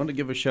 Great. I want to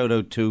give a shout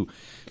out too,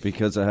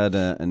 because I had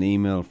an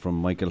email from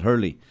Michael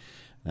Hurley.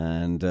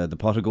 And the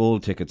Pot of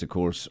Gold tickets, of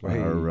course,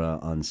 are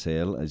on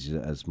sale,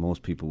 as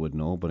most people would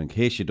know. But in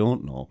case you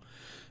don't know,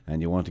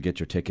 and you want to get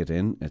your ticket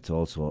in, it's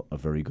also a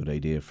very good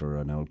idea for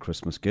an old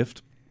Christmas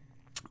gift.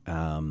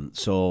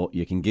 So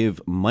you can give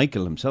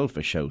Michael himself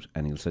a shout,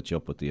 and he'll set you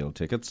up with the old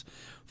tickets.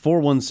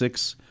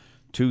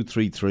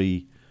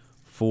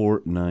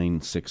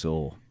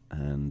 416-233-4960,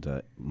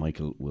 and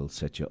Michael will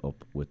set you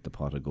up with the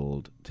Pot of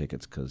Gold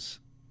tickets, because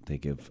they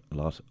give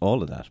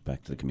all of that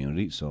back to the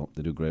community. So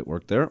they do great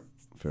work there.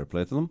 Fair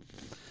play to them.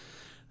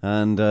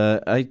 And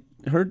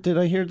did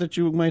I hear that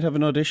you might have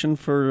an audition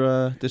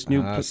for this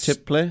new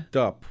tip play?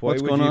 Stop. Why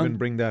would you even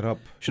bring that up?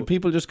 Should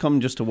people just come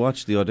just to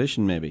watch the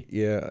audition, maybe?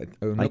 Yeah.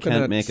 I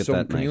can't make it that night.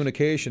 Some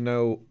communication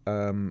now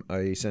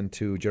I sent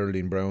to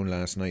Geraldine Brown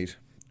last night,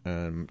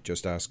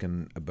 just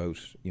asking about,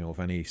 if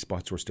any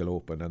spots were still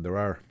open, and there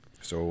are.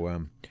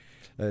 So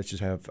let's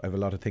just I have a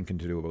lot of thinking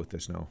to do about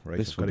this now. Right?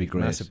 This would be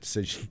great. Massive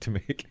decision to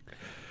make.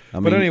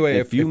 But anyway,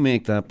 if you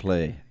make that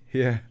play...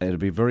 Yeah, it'll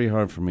be very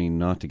hard for me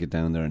not to get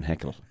down there and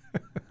heckle.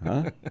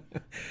 Huh?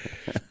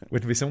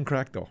 Would be some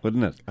crack though,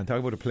 wouldn't it? And talk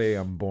about a play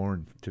I'm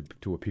born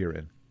to appear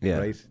in. Yeah,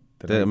 right.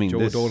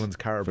 Joe Dolan's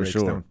car breaks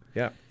down.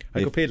 Yeah,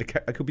 I could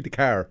be the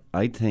car.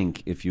 I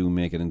think if you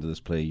make it into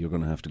this play, you're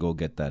going to have to go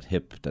get that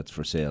hip that's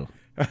for sale.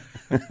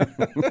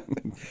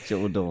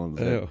 Joe Dolan's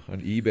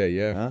on eBay.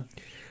 Yeah. Huh?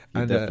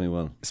 And definitely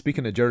will.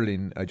 Speaking of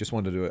Geraldine, I just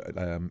wanted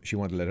to. She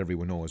wanted to let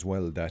everyone know as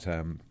well that.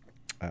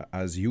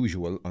 As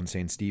usual on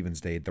St. Stephen's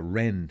Day, the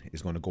Wren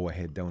is going to go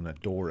ahead down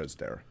at Dora's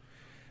there.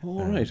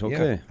 Oh, right, okay.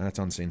 Yeah, and that's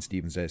on St.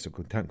 Stephen's Day, so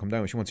come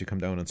down. She wants you to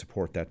come down and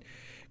support that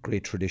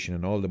great tradition,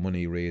 and all the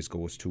money raised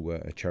goes to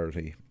a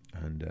charity.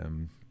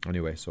 And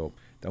anyway, so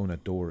down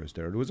at Dora's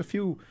there. There was a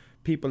few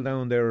people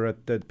down there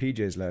at the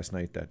PJ's last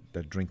night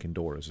that drink in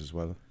Dora's as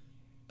well.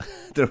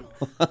 There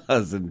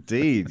was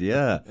indeed,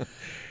 yeah.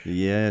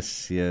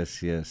 Yes.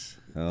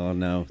 Oh,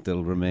 no,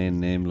 they'll remain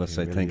nameless,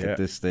 I think, at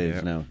this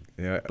stage now.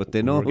 Yeah. But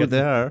they know who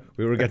they are.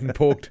 We were getting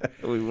poked.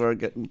 We were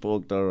getting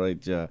poked, all right,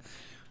 yeah.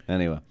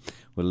 Anyway,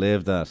 we'll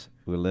leave that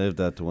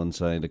to one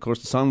side. Of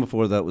course, the song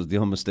before that was the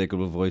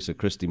unmistakable voice of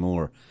Christy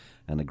Moore,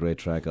 and a great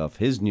track off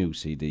his new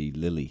CD,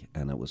 Lily,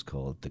 and it was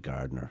called The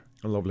Gardener.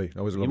 Oh, lovely.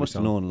 That was a lovely song. You must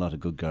have known a lot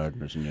of good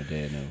gardeners in your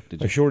day now,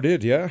 did you? I sure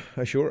did, yeah.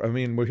 I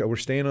mean, we're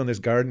staying on this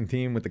garden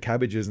theme with the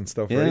cabbages and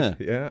stuff, right?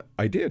 Yeah,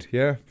 I did,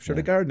 yeah. Sure,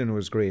 the gardening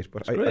was great.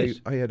 But I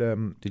had...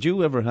 Did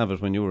you ever have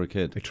it when you were a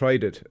kid? I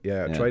tried it,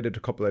 yeah. I tried it a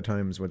couple of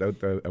times. I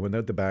went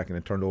out the back and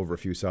it turned over a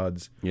few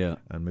sods. Yeah.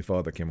 And my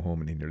father came home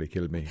and he nearly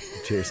killed me.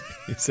 He chased me.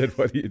 He said,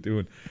 "What are you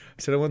doing?"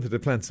 I said, "I wanted to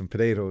plant some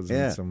potatoes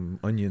and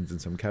some onions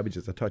and some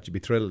cabbages. I thought you'd be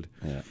thrilled."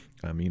 Yeah.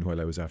 Meanwhile,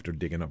 I was after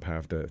digging up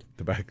half the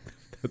back...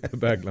 the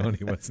back lawn.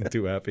 He wasn't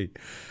too happy,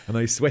 and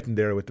I was sweating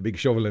there with the big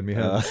shovel in my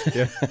hand.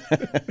 Yeah.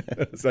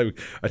 So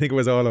I think it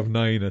was all of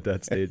 9 at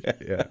that stage.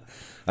 Yeah,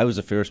 I was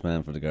a fierce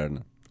man for the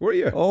gardening. Were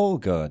you? Oh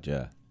God,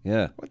 yeah.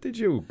 What did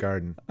you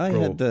garden? I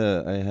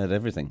had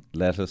everything: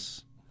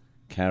 lettuce,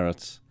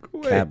 carrots,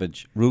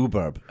 cabbage,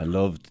 rhubarb. I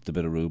loved the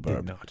bit of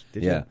rhubarb.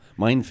 Did you?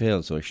 Mine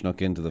failed, so I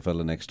snuck into the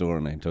fella next door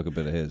and I took a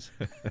bit of his.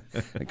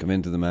 I come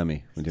into the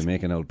mammy. Will you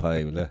make an old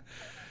pie? Will you?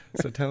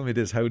 So tell me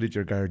this, how did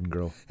your garden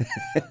grow?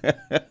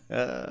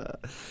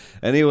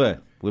 Anyway,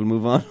 we'll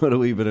move on with a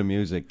wee bit of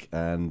music.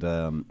 And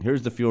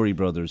here's the Fury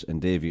Brothers and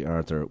Davy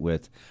Arthur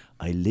with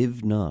I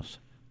Live Not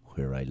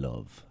Where I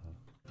Love.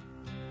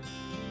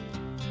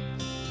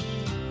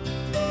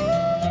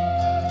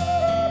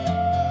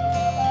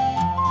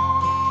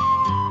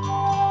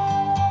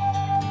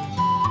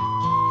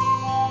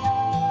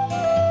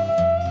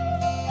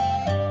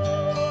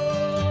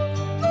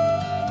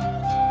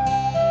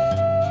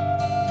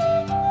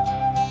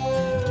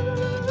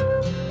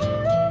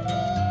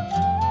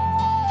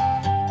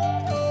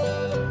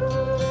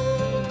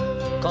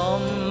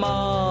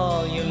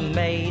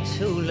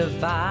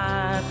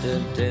 At a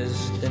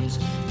distance,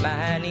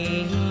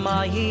 many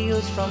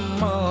miles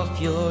from off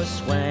your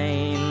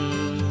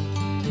swain,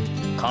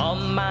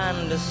 come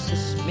and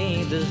assist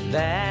me this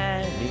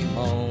very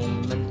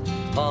moment,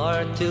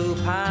 or to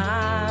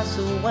pass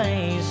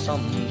away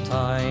some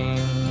time,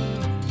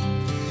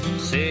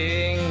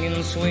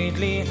 singing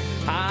sweetly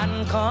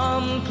and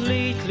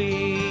completely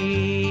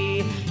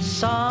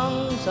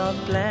songs of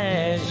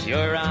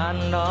pleasure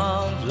and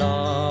of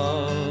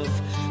love.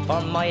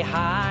 for my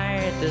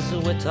heart is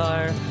with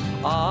her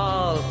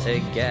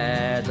altogether,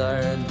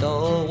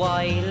 though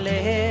I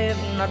live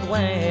not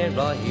where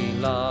I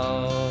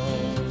love.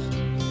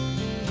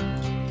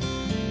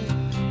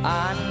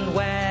 And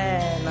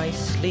when I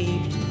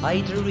sleep,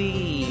 I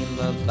dream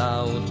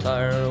about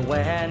her.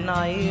 When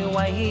I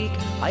wake,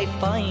 I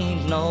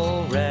find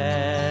no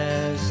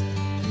rest.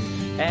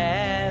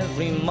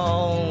 Every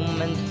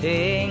moment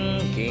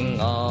thinking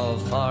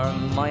of her,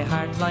 my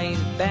heart lies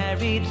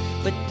buried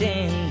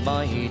within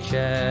my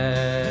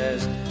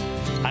chest.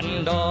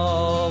 And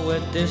though a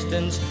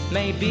distance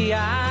may be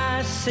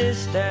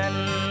assistance,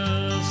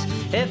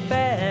 if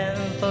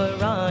ever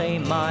I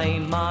my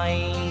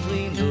mind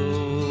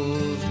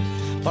remove,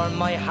 for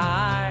my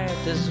heart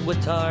is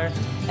with her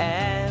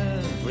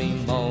every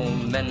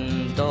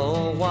moment,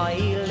 though I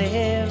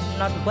live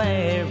not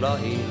where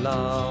I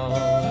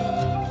love.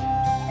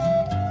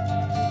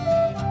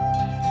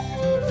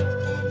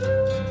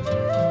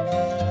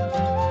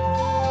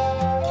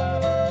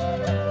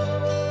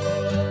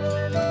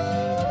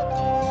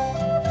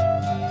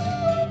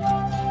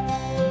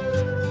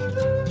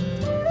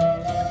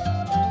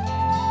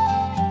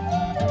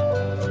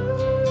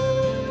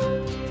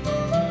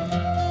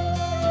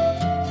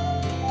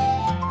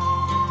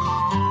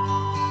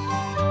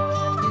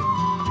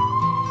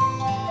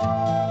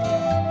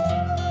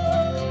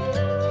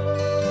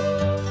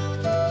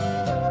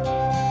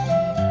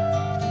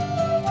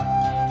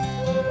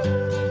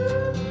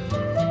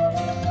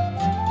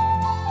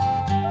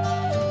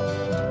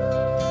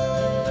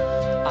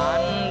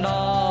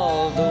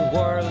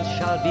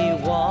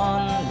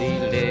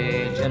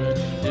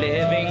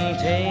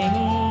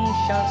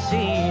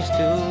 Cease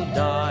to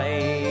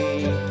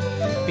die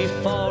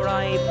before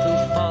I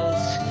prove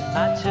false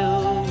to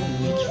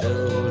me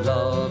true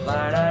love,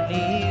 or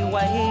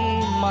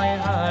anyway my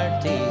heart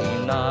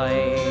deny.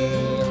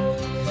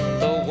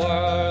 The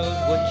world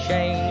would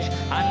change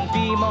and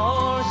be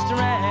more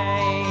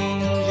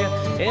strange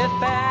if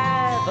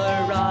ever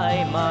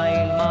I my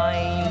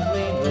mind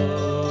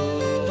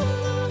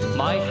remove.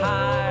 My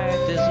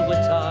heart is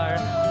with her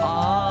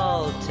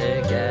altogether,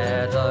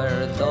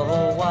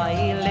 though I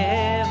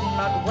live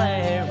not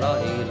where I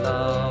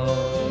love.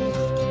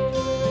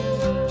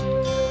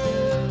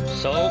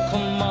 So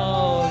come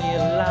all you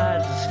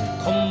lads,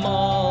 come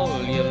all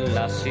you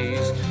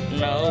lassies,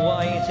 now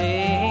I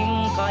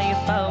think I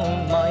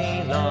found my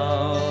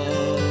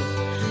love.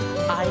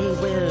 I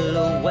will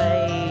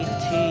away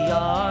to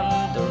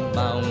yonder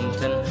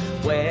mountain,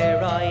 where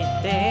I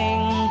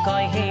think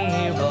I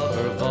hear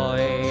her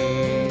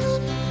voice,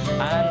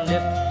 and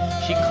if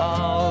she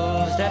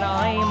calls then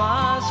I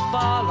must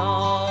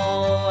follow.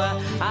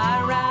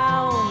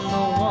 Around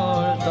the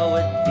world, though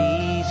it be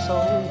so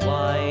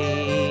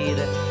wide,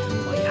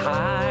 my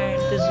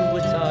heart is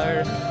with her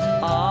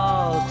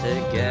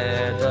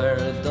altogether,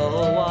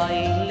 though I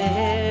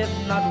live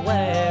not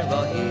where I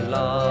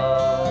love.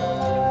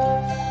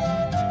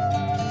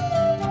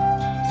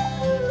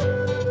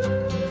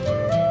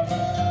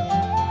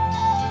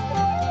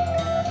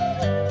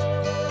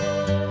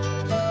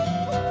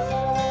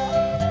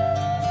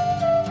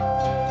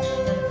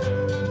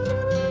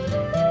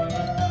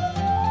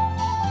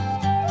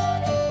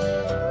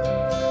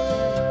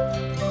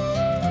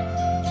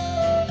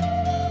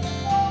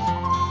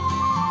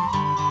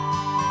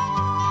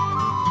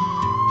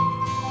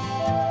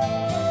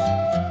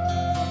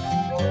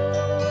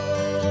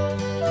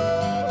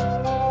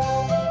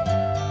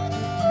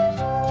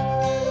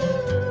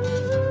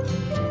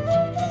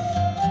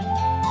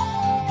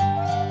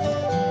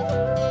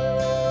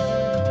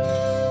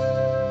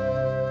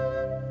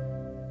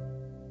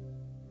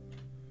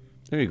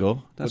 There you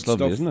go. That's Good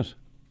lovely, stuff. isn't it?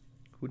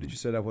 Who did you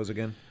say that was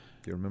again?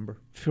 Do you remember?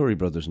 Fury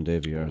Brothers and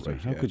Davy Arthur.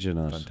 right, How yeah. could you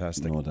not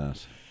Fantastic. know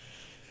that?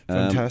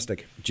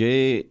 Fantastic.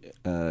 Jay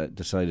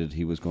decided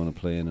he was going to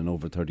play in an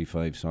over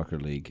 35 soccer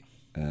league,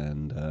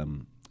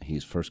 and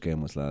his first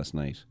game was last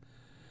night,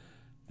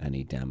 and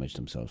he damaged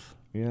himself.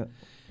 Yeah.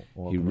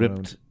 He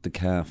ripped the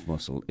calf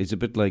muscle. It's a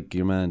bit like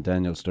your man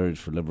Daniel Sturridge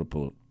for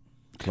Liverpool.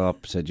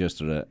 Klopp said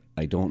yesterday,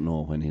 I don't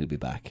know when he'll be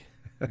back.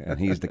 And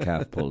he's the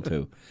calf pull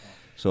too.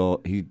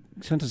 So he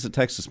sent us a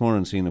text this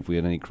morning seeing if we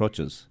had any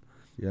crutches.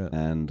 Yeah.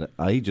 And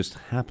I just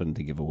happened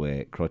to give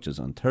away crutches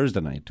on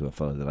Thursday night to a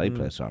fellow that I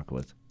play soccer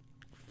with.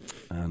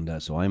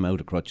 And so I'm out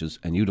of crutches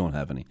and you don't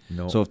have any.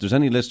 No. So if there's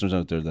any listeners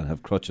out there that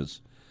have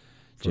crutches,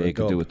 For Jay a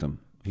could do dub. with them.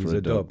 He's For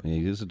a dub. Yeah,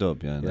 he is a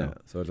dub, yeah. I Yeah. know.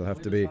 So it'll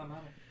have to be.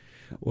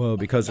 Well,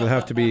 because it'll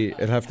have to be one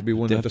They that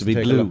have to doesn't be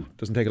take blue.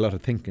 doesn't take a lot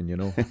of thinking, you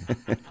know,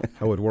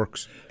 how it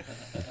works.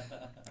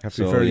 Have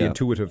to So, be fairly yeah.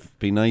 intuitive.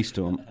 Be nice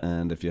to him,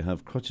 and if you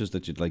have crutches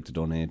that you'd like to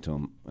donate to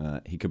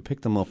him, he could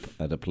pick them up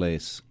at a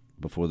place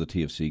before the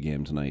TFC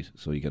game tonight,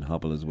 so he can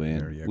hobble his way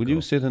There in. you Will go.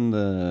 you sit in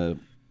the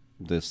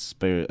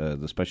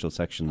special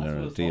section there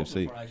at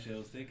TFC? I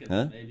was thinking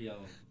Huh? maybe I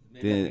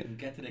The- can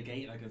get to the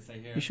gate and I can say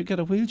here. You should get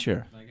a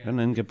wheelchair and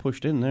then get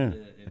pushed in there.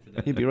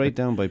 He'd be right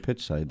down by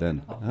pitch side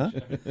then, huh?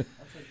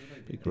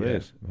 Be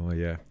great. Yeah. Oh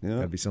yeah. Yeah.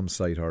 That'd be some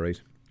sight, all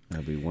right.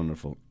 That'd be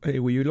wonderful. Hey,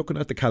 were you looking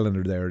at the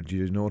calendar there? Did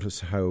you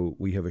notice how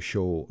we have a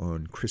show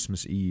on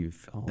Christmas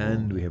Eve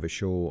and we have a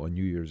show on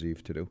New Year's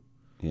Eve to do?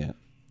 Yeah.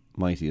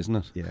 Mighty, isn't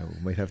it? Yeah, we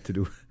might have to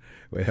do.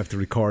 We have to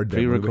record them.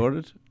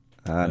 Pre-recorded?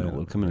 No,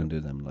 we'll come in and do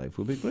them live.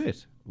 We'll be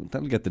great.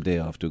 That'll get the day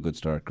off to a good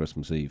start,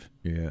 Christmas Eve.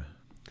 Yeah.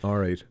 All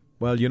right.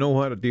 Well, you know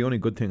what? The only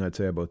good thing I'd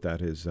say about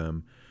that is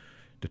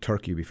the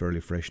turkey will be fairly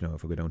fresh now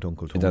if we go down to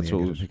Uncle Tony. That's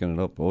what we're picking it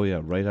up. Oh, yeah,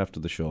 right after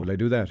the show. Will I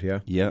do that, yeah?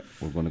 Yeah,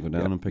 we're going to go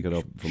down and pick it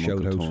up from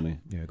Uncle Tony.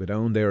 Yeah, go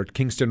down there at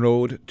Kingston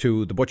Road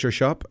to the butcher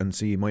shop and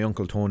see my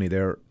Uncle Tony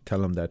there.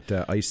 Tell him that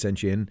I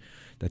sent you in,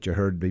 that you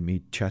heard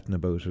me chatting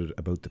about it,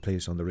 about the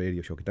place on the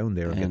radio show. Get down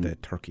there and get the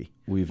turkey.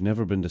 We've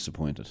never been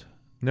disappointed.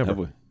 Never. Have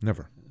we?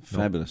 Never.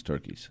 Fabulous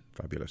turkeys.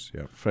 Fabulous,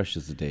 yeah. Fresh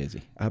as the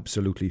daisy.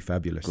 Absolutely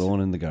fabulous.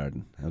 Growing in the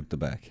garden, out the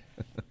back.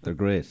 They're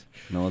great.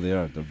 No, they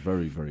are. They're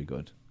very, very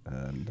good.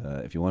 And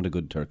if you want a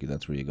good turkey,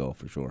 that's where you go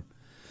for sure.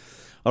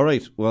 All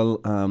right. Well,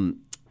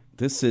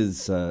 this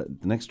is the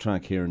next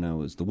track here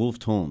now is the Wolf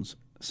Tones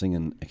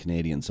singing a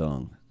Canadian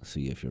song.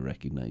 See if you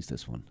recognise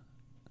this one.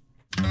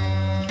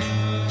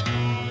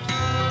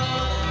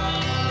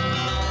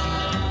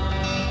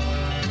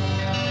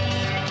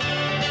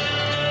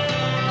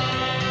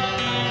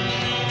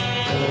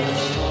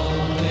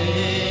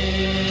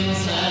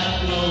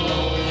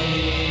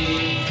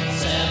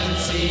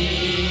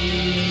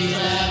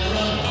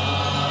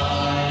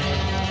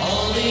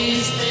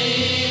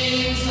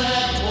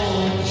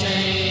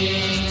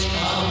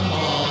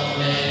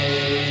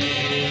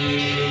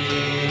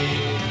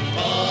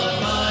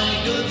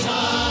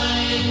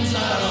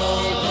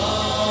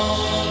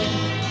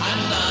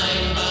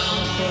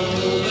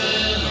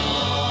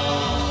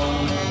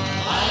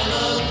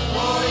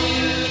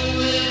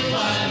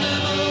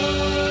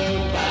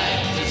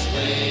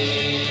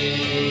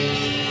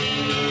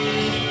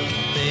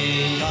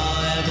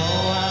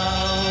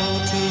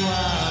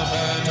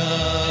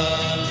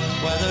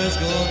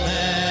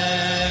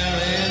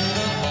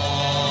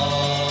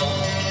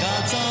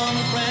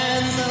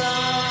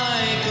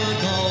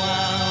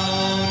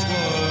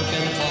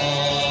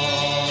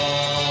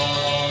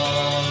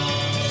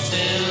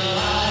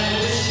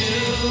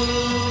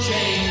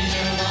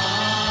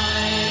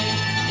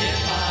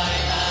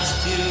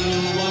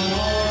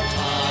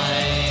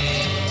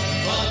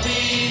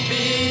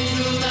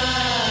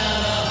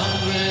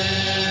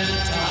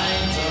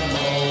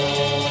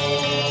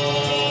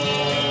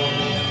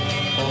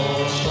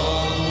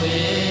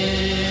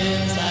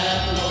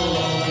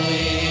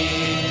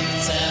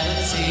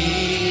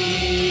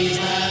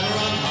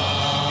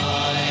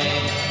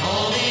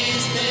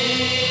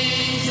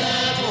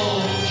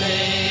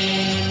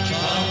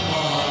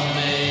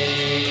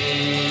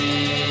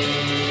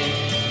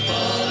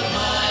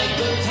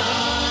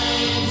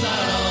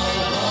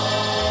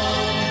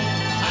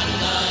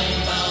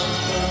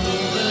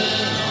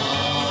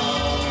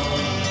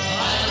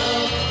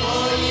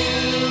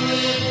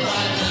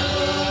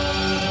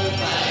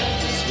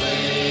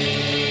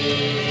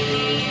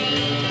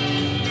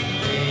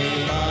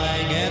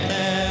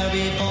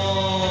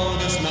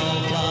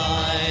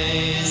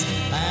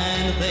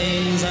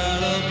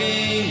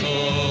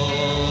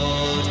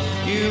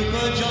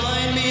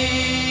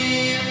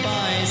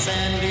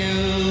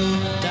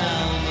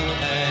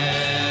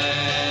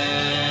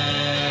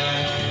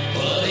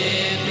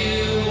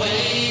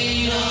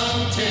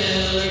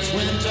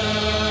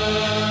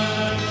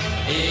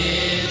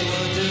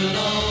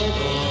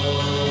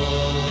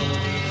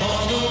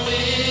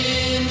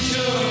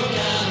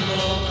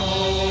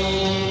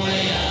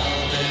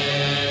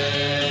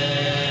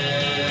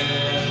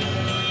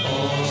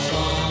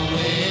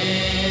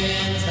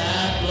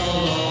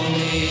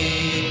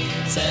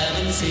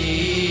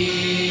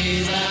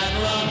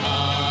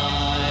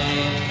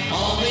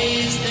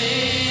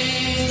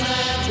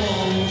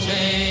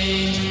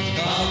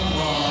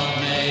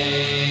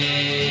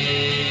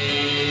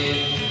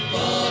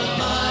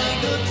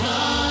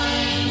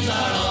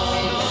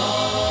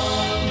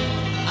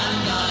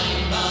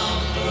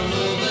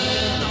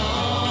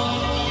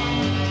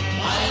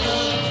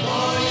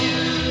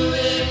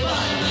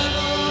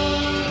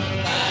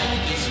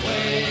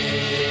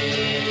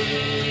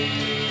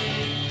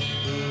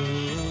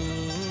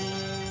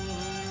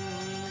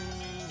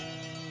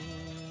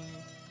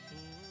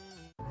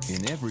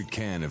 In every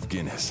can of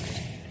Guinness,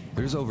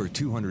 there's over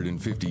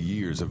 250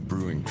 years of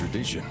brewing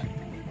tradition.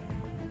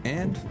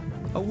 And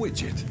a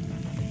widget.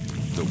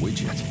 The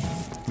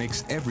widget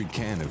makes every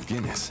can of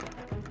Guinness,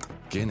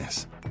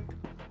 Guinness.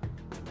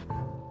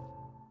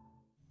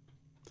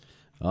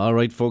 All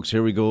right, folks,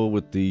 here we go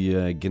with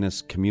the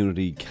Guinness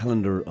Community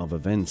Calendar of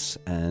Events,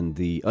 and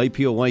the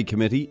IPOY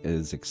committee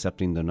is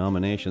accepting their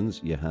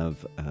nominations. You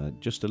have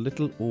just a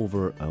little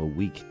over a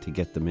week to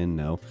get them in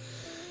now.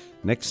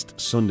 Next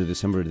Sunday,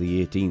 December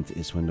the 18th,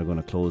 is when they're going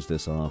to close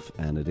this off,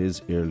 and it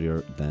is earlier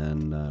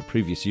than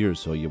previous years,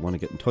 so you want to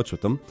get in touch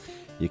with them.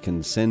 You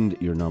can send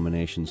your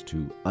nominations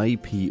to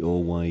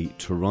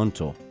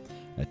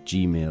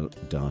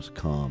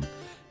ipoytoronto@gmail.com,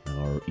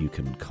 or you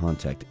can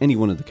contact any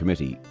one of the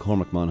committee,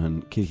 Cormac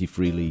Monaghan, Kitty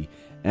Freely,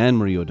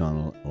 Anne-Marie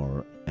O'Donnell,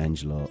 or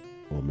Angela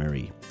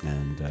O'Murray,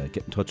 and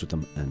get in touch with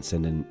them and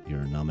send in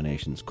your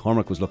nominations.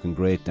 Cormac was looking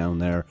great down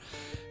there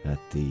at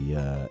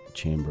the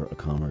Chamber of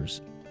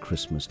Commerce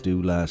Christmas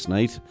do last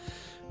night.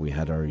 We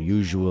had our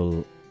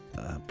usual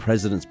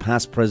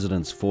past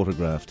presidents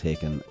photograph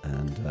taken,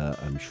 and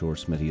I'm sure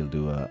Smitty will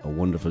do a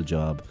wonderful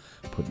job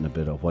putting a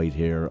bit of white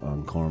hair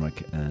on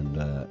Cormac and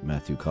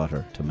Matthew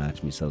Cotter to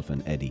match myself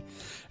and Eddie.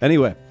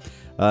 Anyway,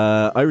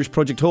 Irish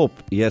Project Hope.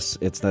 Yes,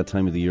 it's that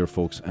time of the year,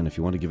 folks, and if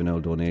you want to give an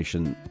old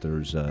donation,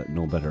 there's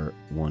no better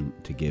one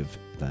to give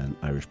than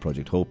Irish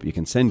Project Hope. You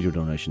can send your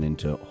donation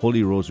into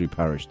Holy Rosary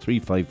Parish,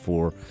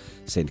 354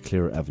 St.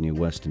 Clair Avenue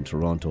West in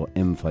Toronto,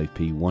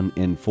 M5P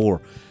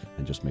 1N4,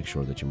 and just make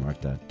sure that you mark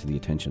that to the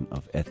attention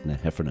of Ethna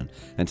Heffernan.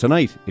 And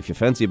tonight, if you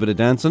fancy a bit of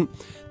dancing,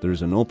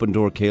 there's an open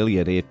door Ceol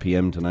at 8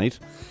 p.m. tonight.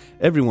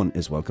 Everyone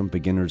is welcome,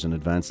 beginners and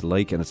advanced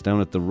alike, and it's down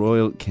at the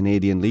Royal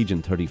Canadian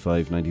Legion,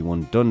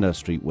 3591 Dundas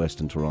Street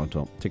West in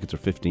Toronto. Tickets are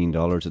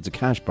 $15. It's a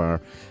cash bar,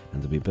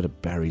 and there'll be a bit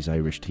of Barry's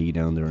Irish tea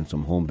down there and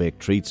some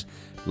home-baked treats.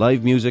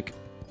 Live music,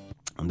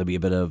 and there'll be a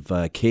bit of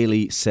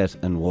Ceilidh, set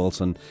and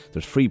waltzing.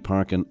 There's free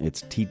parking.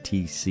 It's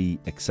TTC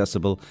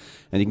accessible.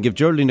 And you can give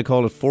Geraldine a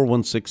call at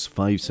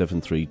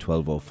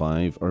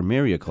 416-573-1205 or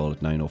Mary a call at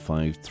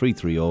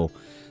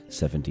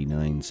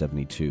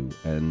 905-330-7972.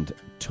 And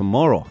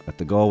tomorrow at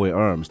the Galway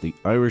Arms, the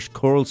Irish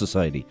Choral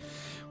Society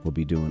will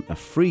be doing a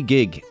free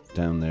gig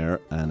down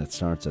there, and it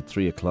starts at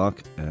 3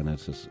 o'clock, and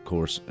it is, of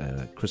course,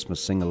 Christmas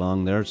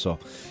sing-along there, so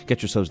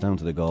get yourselves down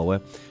to the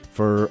Galway.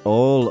 For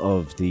all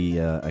of the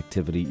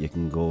activity, you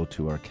can go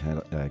to our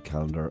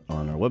calendar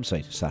on our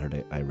website,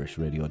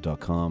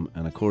 SaturdayIrishRadio.com,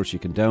 and of course you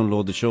can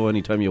download the show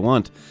anytime you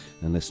want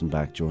and listen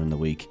back during the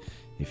week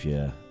if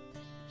you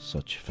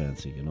such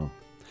fancy, you know.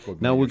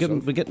 Now we're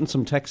getting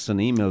some texts and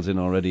emails in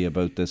already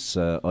about this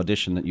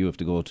audition that you have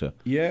to go to.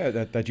 Yeah,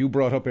 that you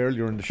brought up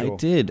earlier in the show. I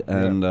did,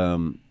 and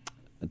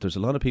there's a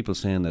lot of people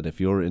saying that if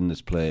you're in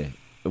this play,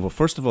 well,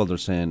 first of all, they're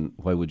saying,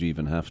 why would you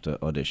even have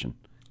to audition?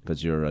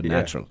 Because you're a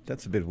natural.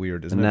 That's a bit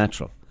weird, isn't it? A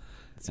natural.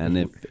 And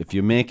if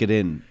you make it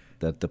in,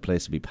 that the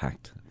place will be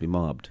packed, be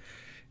mobbed.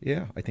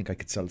 Yeah, I think I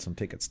could sell some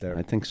tickets there.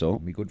 I think so.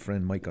 My good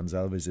friend Mike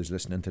Gonzalez is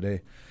listening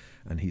today,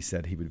 and he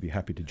said he would be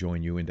happy to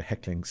join you in the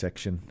heckling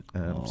section.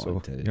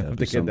 So there'll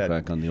be some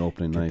crack on the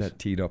opening night. Get that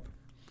teed up.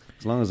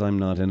 As long as I'm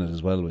not in it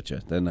as well with you,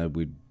 then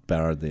we'd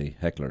bar the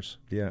hecklers.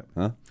 Yeah.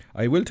 Huh?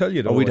 I will tell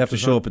you though. Or we'd have to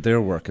show up at their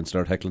work and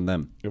start heckling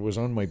them. It was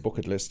on my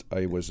bucket list.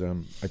 I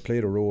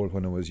played a role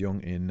when I was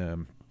young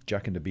in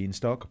Jack and the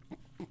Beanstalk,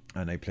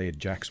 and I played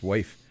Jack's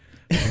wife.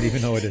 I didn't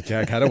even know that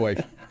Jack had a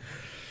wife.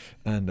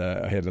 And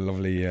I had a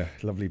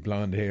lovely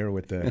blonde hair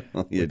with the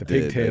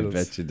pigtails. I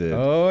bet you did.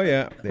 Oh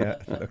yeah,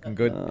 looking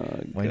good.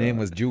 My name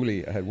was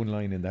Julie. I had one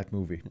line in that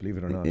movie, believe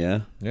it or not.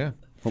 Yeah.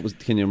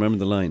 Can you remember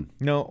the line?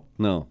 No.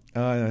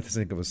 I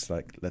think it was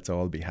like, let's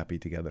all be happy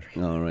together.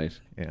 All right.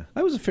 Yeah.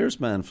 I was a fierce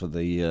man for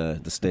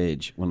the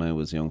stage when I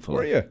was a young fella.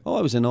 Were you? Oh,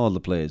 I was in all the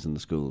plays in the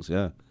schools.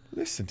 Yeah.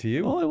 Listen to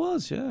you. Oh, I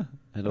was. Yeah.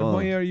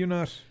 Why are you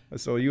not?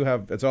 So you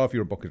have, it's off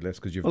your bucket list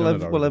because you've done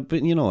it already. Well, I've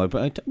been,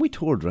 we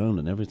toured around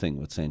and everything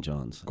with St.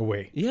 John's. Go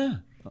away. Yeah.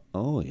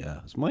 Oh, yeah.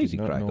 It's mighty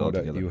crack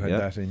altogether. You had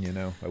that in you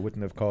now. I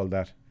wouldn't have called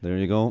that. There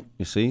you go.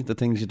 You see the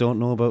things you don't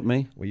know about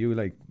me? Were you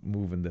like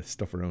moving the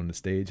stuff around the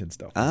stage and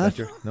stuff?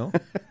 No?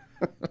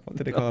 What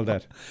did they call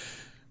that?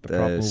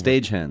 The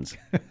stage hands.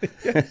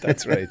 Yeah,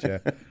 that's right, yeah.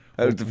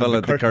 I was the fella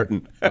at the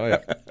curtain. Oh, yeah.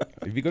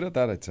 You'd be good at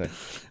that, I'd say.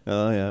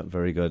 Oh, yeah.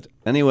 Very good.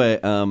 Anyway,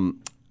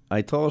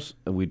 I thought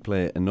we'd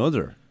play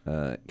another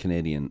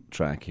Canadian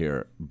track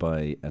here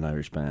by an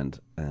Irish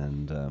band,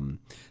 and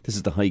this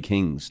is the High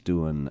Kings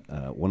doing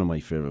one of my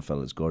favourite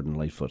fellas, Gordon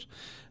Lightfoot,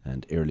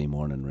 and Early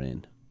Morning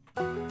Rain.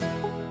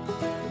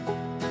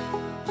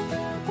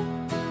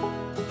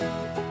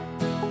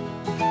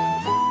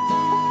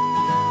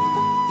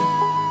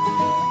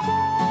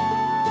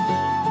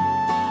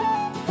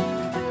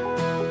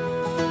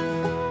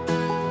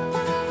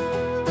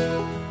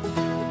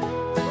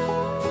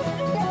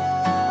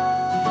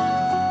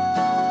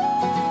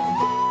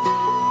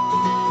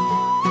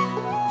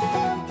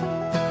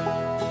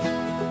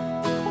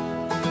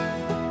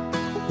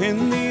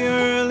 In the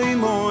early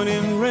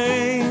morning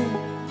rain,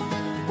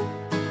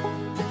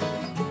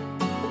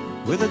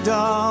 with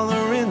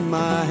 $1 in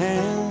my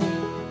hand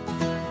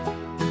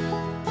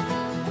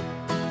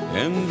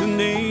and an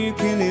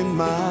aching in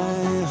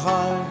my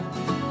heart,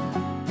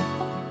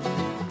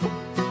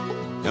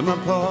 and my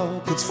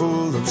pockets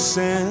full of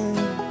sand.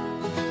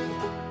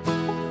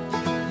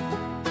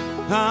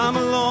 I'm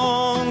a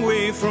long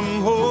way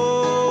from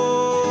home,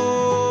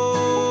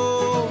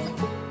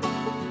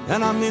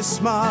 and I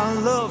miss my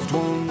loved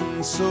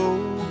ones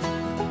so.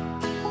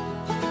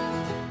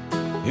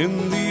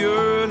 In the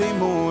early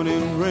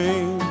morning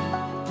rain,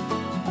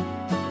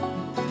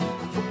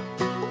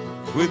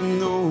 with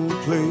no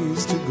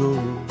place to go,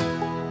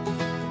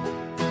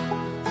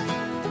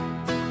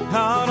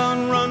 out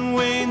on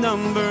runway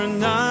number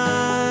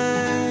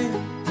 9,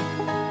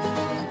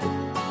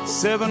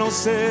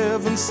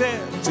 707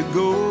 set to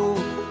go.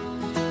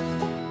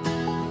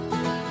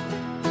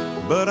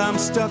 but I'm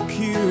stuck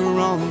here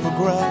on the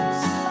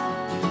grass,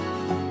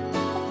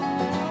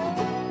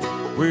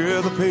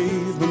 where the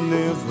pavement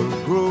never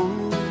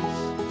grows.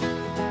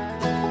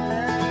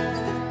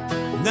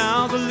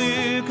 Now the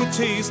liquor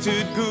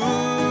tasted good,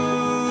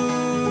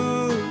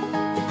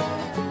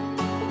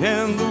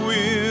 and the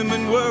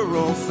women were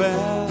all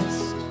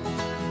fast.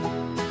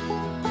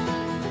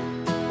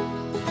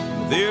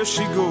 There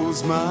she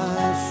goes,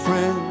 my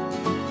friend.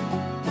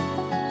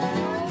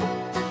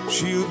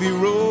 She'll be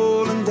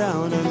rolling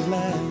down at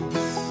last.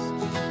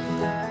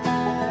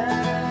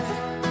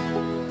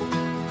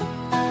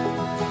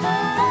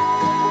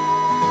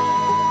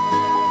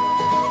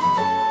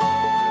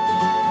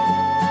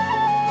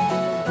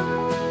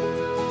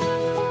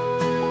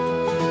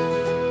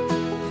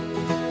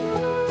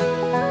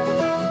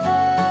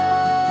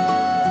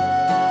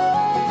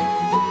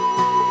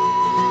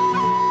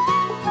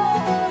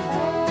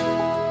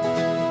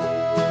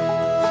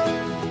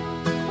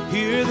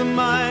 Hear the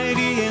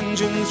mighty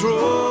engines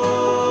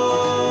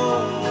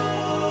roar,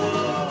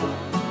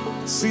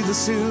 see the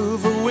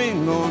silver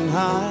wing on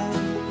high.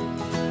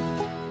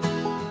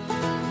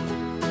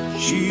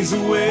 She's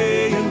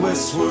away and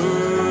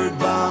westward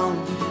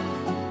bound,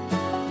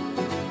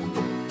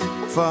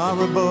 far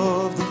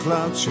above the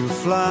clouds she'll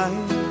fly,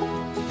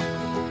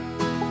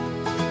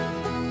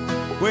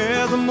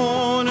 where the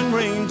morning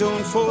rain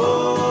don't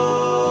fall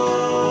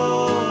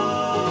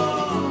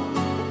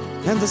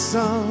and the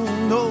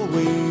sun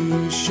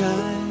always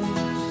shines.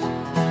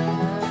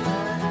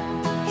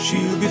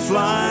 She'll be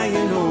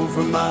flying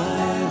over my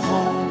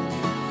home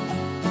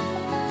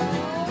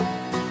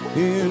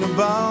in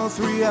about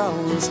 3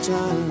 hours'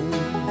 time.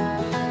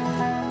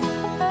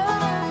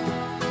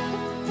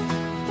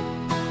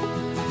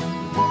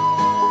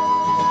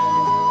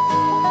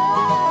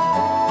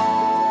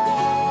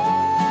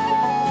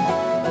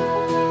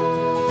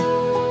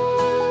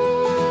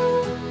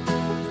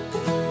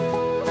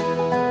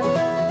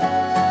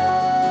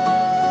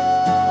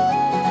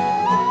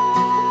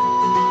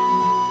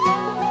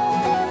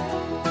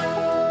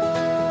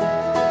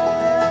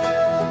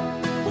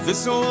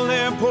 This old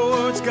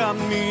airport's got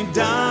me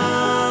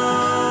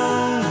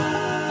down.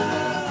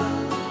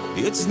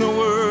 It's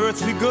no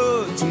earthly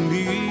good to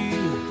me,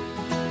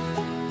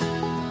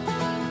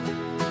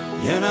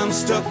 and I'm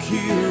stuck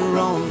here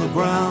on the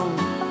ground,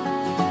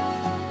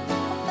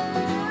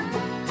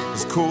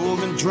 as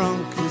cold and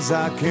drunk as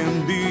I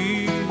can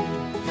be.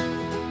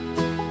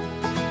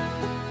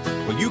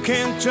 Well, you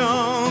can't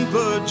jump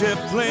a jet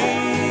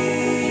plane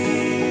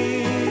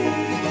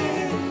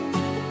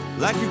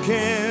like you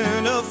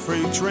can a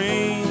freight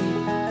train,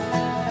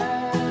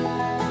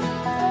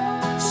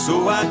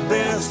 so I'd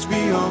best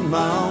be on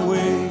my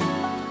way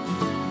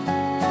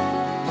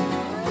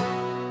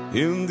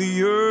in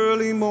the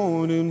early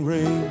morning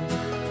rain.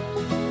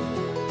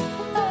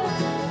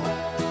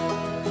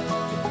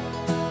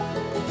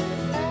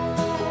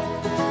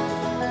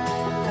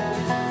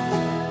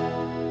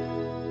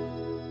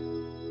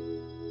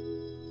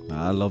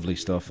 Lovely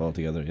stuff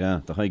altogether. Yeah,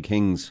 the High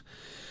Kings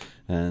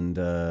and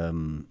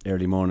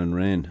Early Morning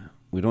Rain.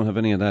 We don't have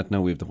any of that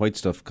now. We have the white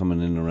stuff coming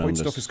in around White us.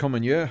 stuff is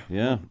coming, yeah.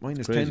 Yeah.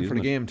 Minus Crazy, 10 for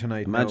the game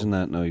tonight. Imagine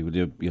that now.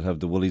 You'll have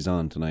the woolies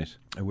on tonight.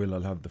 I will.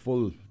 I'll have the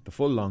full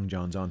long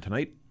johns on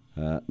tonight.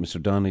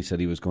 Mr. Donnelly said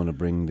he was going to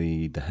bring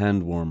the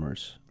hand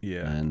warmers.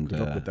 Yeah, and good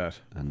luck with that.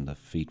 And the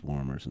feet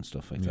warmers and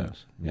stuff like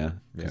that. Yeah. Yeah,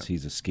 because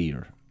he's a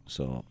skier.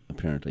 So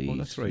apparently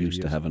he's right,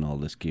 used to having all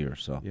this gear.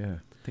 So yeah,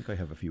 I think I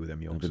have a few of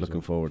them. I'll be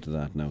looking forward to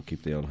that now.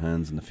 Keep the old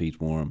hands and the feet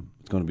warm.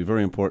 It's going to be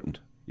very important.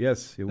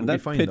 Yes, it will and be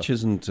that fine. pitch though.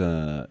 isn't.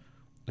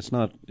 It's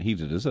not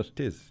heated, is it? It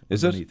is.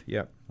 Is underneath, it?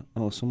 Yeah.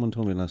 Oh, someone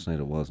told me last night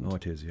it wasn't. Oh,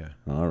 it is. Yeah.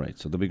 All right,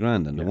 so they'll be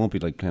grand, and they won't be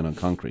like playing on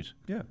concrete.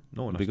 Yeah.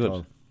 No, it'll not be at good.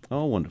 all.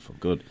 Oh, wonderful,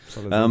 good.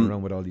 So they'll run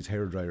around with all these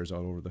hair dryers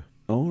all over the.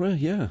 Oh, right,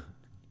 yeah.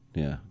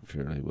 Yeah,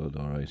 fairly well,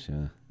 all right,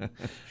 yeah.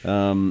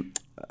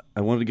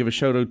 I wanted to give a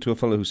shout out to a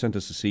fellow who sent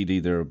us a CD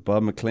there,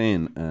 Bob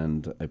McLean,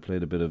 and I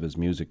played a bit of his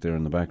music there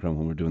in the background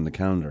when we were doing the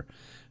calendar,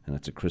 and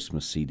it's a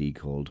Christmas CD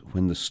called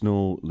When the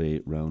Snow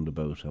Lay Round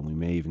About, and we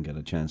may even get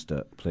a chance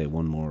to play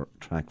one more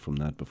track from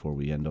that before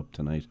we end up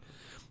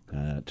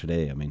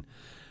today, I mean.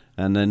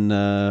 And then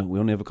we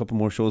only have a couple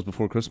more shows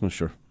before Christmas,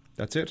 sure.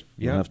 That's it.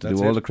 We'll have to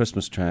do all the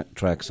Christmas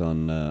tracks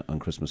on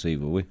Christmas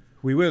Eve, will we?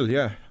 We will,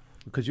 yeah.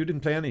 Because you didn't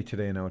play any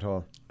today now at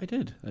all. I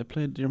did. I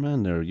played your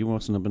man there. You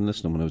mustn't have been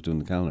listening when I was doing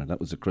the calendar. That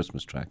was a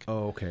Christmas track.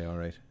 Oh, okay, all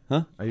right.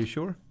 Huh? Are you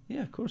sure?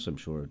 Yeah, of course I'm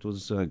sure. It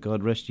was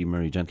God Rest Ye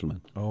Merry Gentlemen.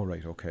 Oh,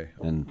 right, okay.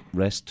 And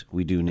rest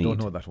we do need. I don't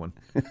know that one.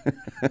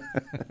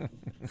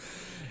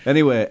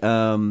 Anyway,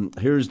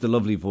 here's the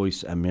lovely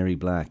voice of Mary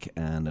Black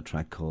and a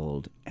track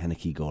called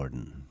Anarchy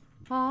Gordon.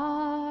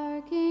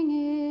 Our king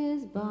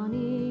is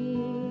bonny,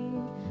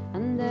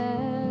 and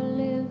there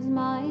lives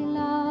my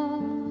love.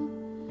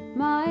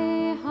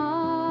 My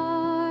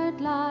heart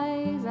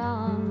lies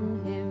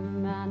on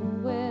him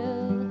and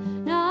will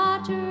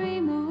not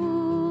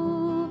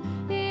remove.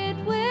 It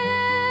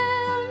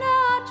will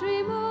not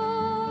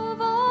remove.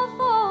 Oh,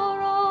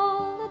 for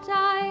all that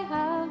I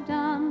have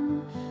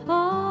done, oh,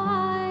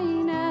 I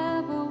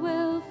never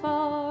will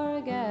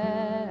forget.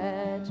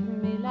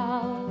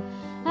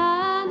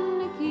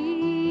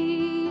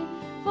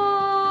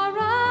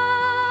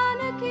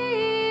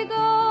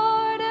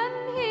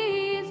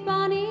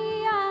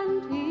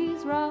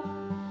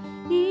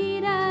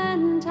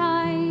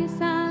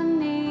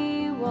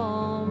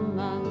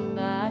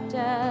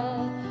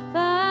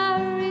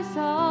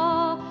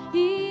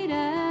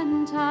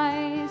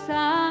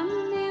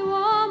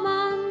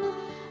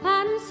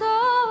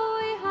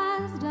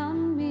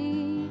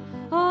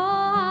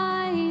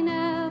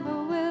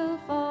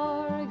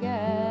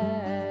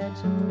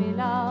 to me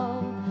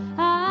love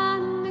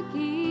and the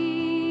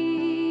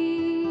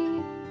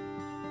key.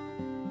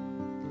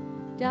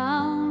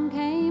 Down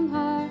came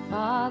her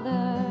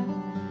father,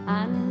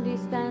 and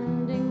he's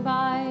standing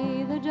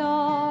by the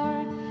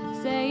door,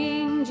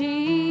 saying,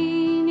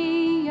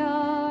 Jeannie,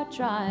 you're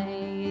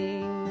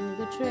trying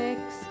the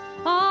tricks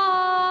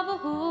of a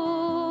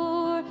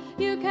whore.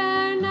 You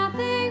care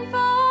nothing for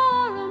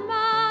a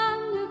man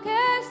who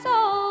cares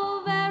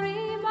so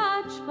very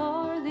much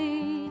for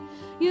thee.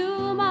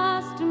 You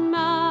must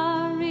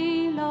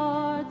marry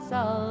Lord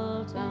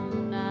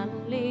Sultan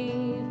and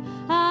leave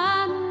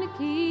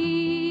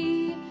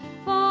Anarchy.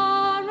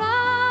 For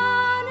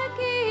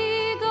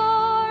Anarchy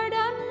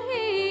Gordon,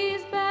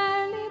 he's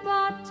barely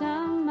but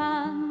a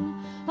man,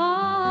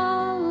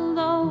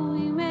 although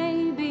he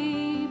may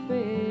be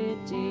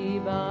pretty,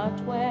 but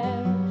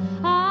where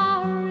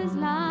are his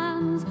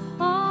lands?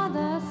 Oh,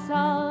 the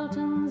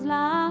Sultan's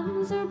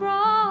lands are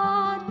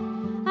broad,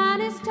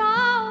 and his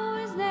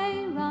towers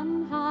they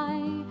run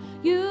high.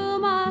 You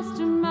must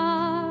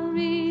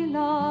marry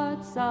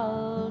Lord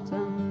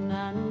Sultan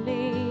and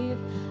leave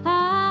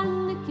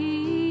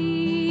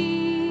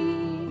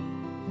Anarchy.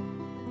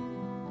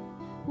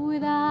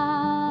 With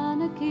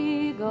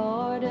Anarchy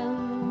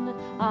Gordon,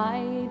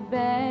 I'd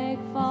beg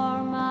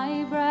for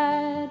my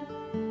bread,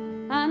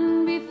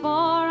 and before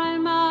I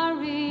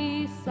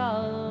marry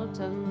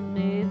Sultan,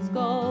 it's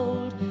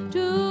gold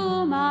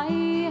to my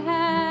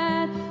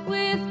head,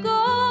 with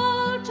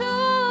gold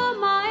to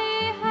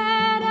my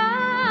head,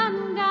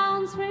 and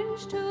gowns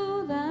fringed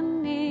to the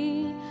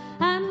knee,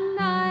 and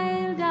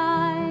I'll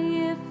die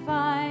if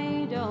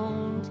I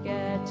don't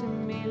get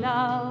me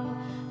love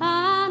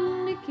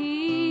and the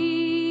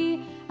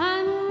key.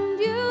 And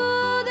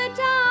you that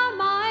are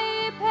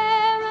my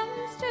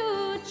parents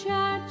to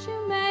church,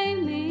 you may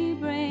me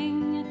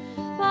bring,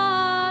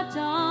 but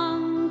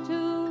unto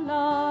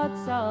Lord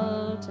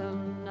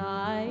Sultan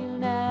I'll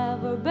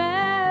never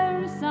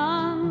bear a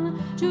son.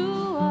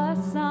 To a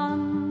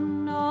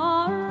son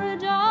or a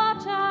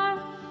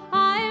daughter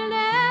I'll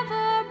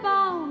never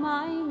bow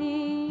my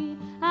knee,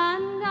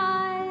 and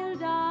I'll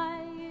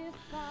die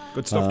if I...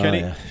 Good stuff, Kenny.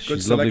 Yeah. Good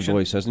She's a lovely selection.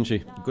 voice, hasn't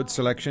she? Good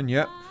selection,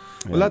 yeah.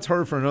 Well, that's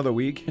her for another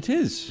week. It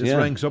is. This yeah.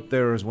 ranks up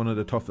there as one of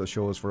the toughest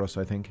shows for us,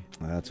 I think.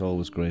 That's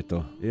always great,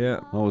 though. Yeah.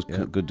 Always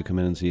Yeah. good to come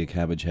in and see a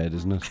cabbage head,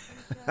 isn't it?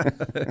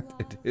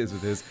 It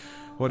is.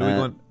 What are we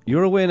going?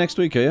 You're away next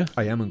week, are you?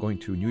 I am. I'm going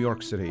to New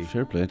York City.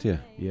 Fair play to you.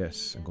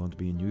 Yes, I'm going to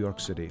be in New York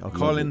City. I'll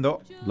call in,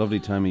 though. Lovely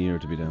time of year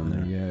to be down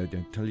there. Yeah,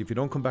 I tell you, if you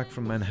don't come back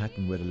from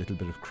Manhattan with a little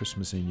bit of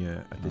Christmas in you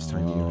at this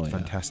time of year, it's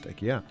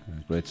fantastic. Yeah.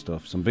 Great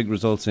stuff. Some big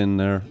results in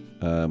there.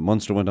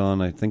 Munster went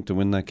on, I think, to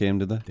win that game,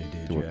 did they? They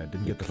did, They were- yeah.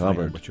 Didn't get the clobbered-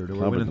 final, but sure, they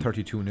were clobbered winning them.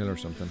 32-0 or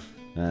something.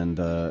 And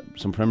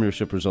some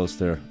Premiership results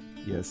there.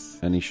 Yes.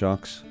 Any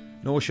shocks?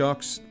 No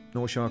shocks,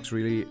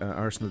 really.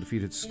 Arsenal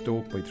defeated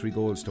Stoke by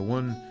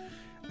 3-1.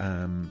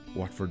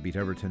 Watford beat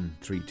Everton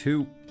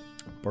 3-2.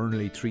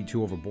 Burnley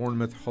 3-2 over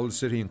Bournemouth. Hull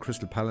City and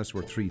Crystal Palace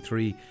were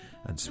 3-3.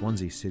 And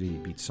Swansea City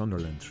beat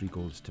Sunderland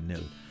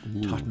 3-0.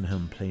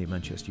 Tottenham play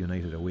Manchester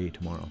United away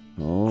tomorrow.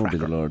 Oh, Cracker.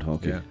 be the Lord,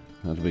 hockey. Yeah.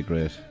 That'll be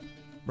great.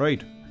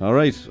 Right. All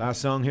right.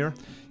 Last song here.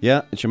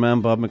 Yeah, it's your man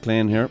Bob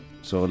McLean here.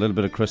 So a little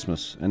bit of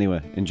Christmas.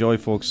 Anyway, enjoy,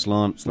 folks.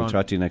 Slán. We'll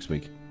chat to you next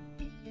week.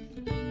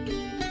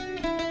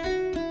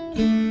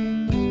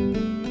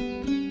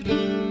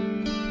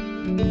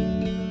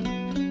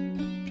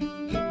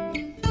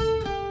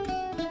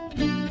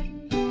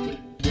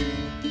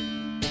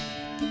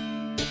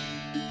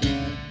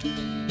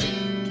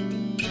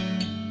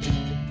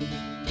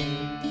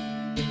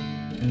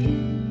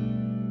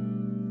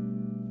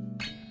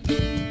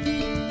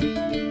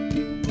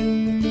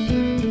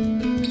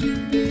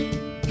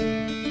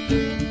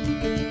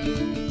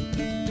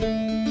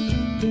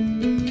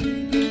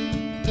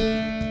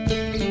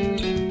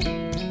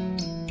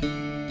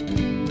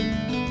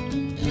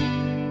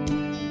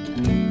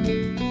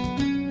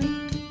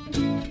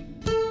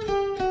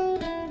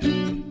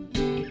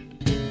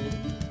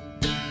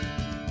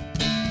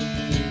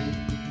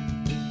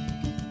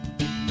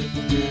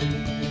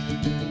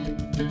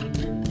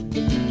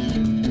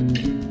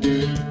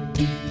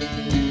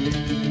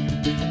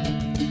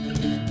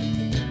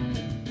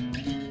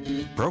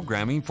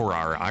 Programming for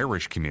our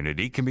Irish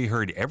community can be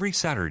heard every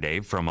Saturday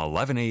from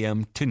 11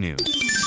 a.m. to noon.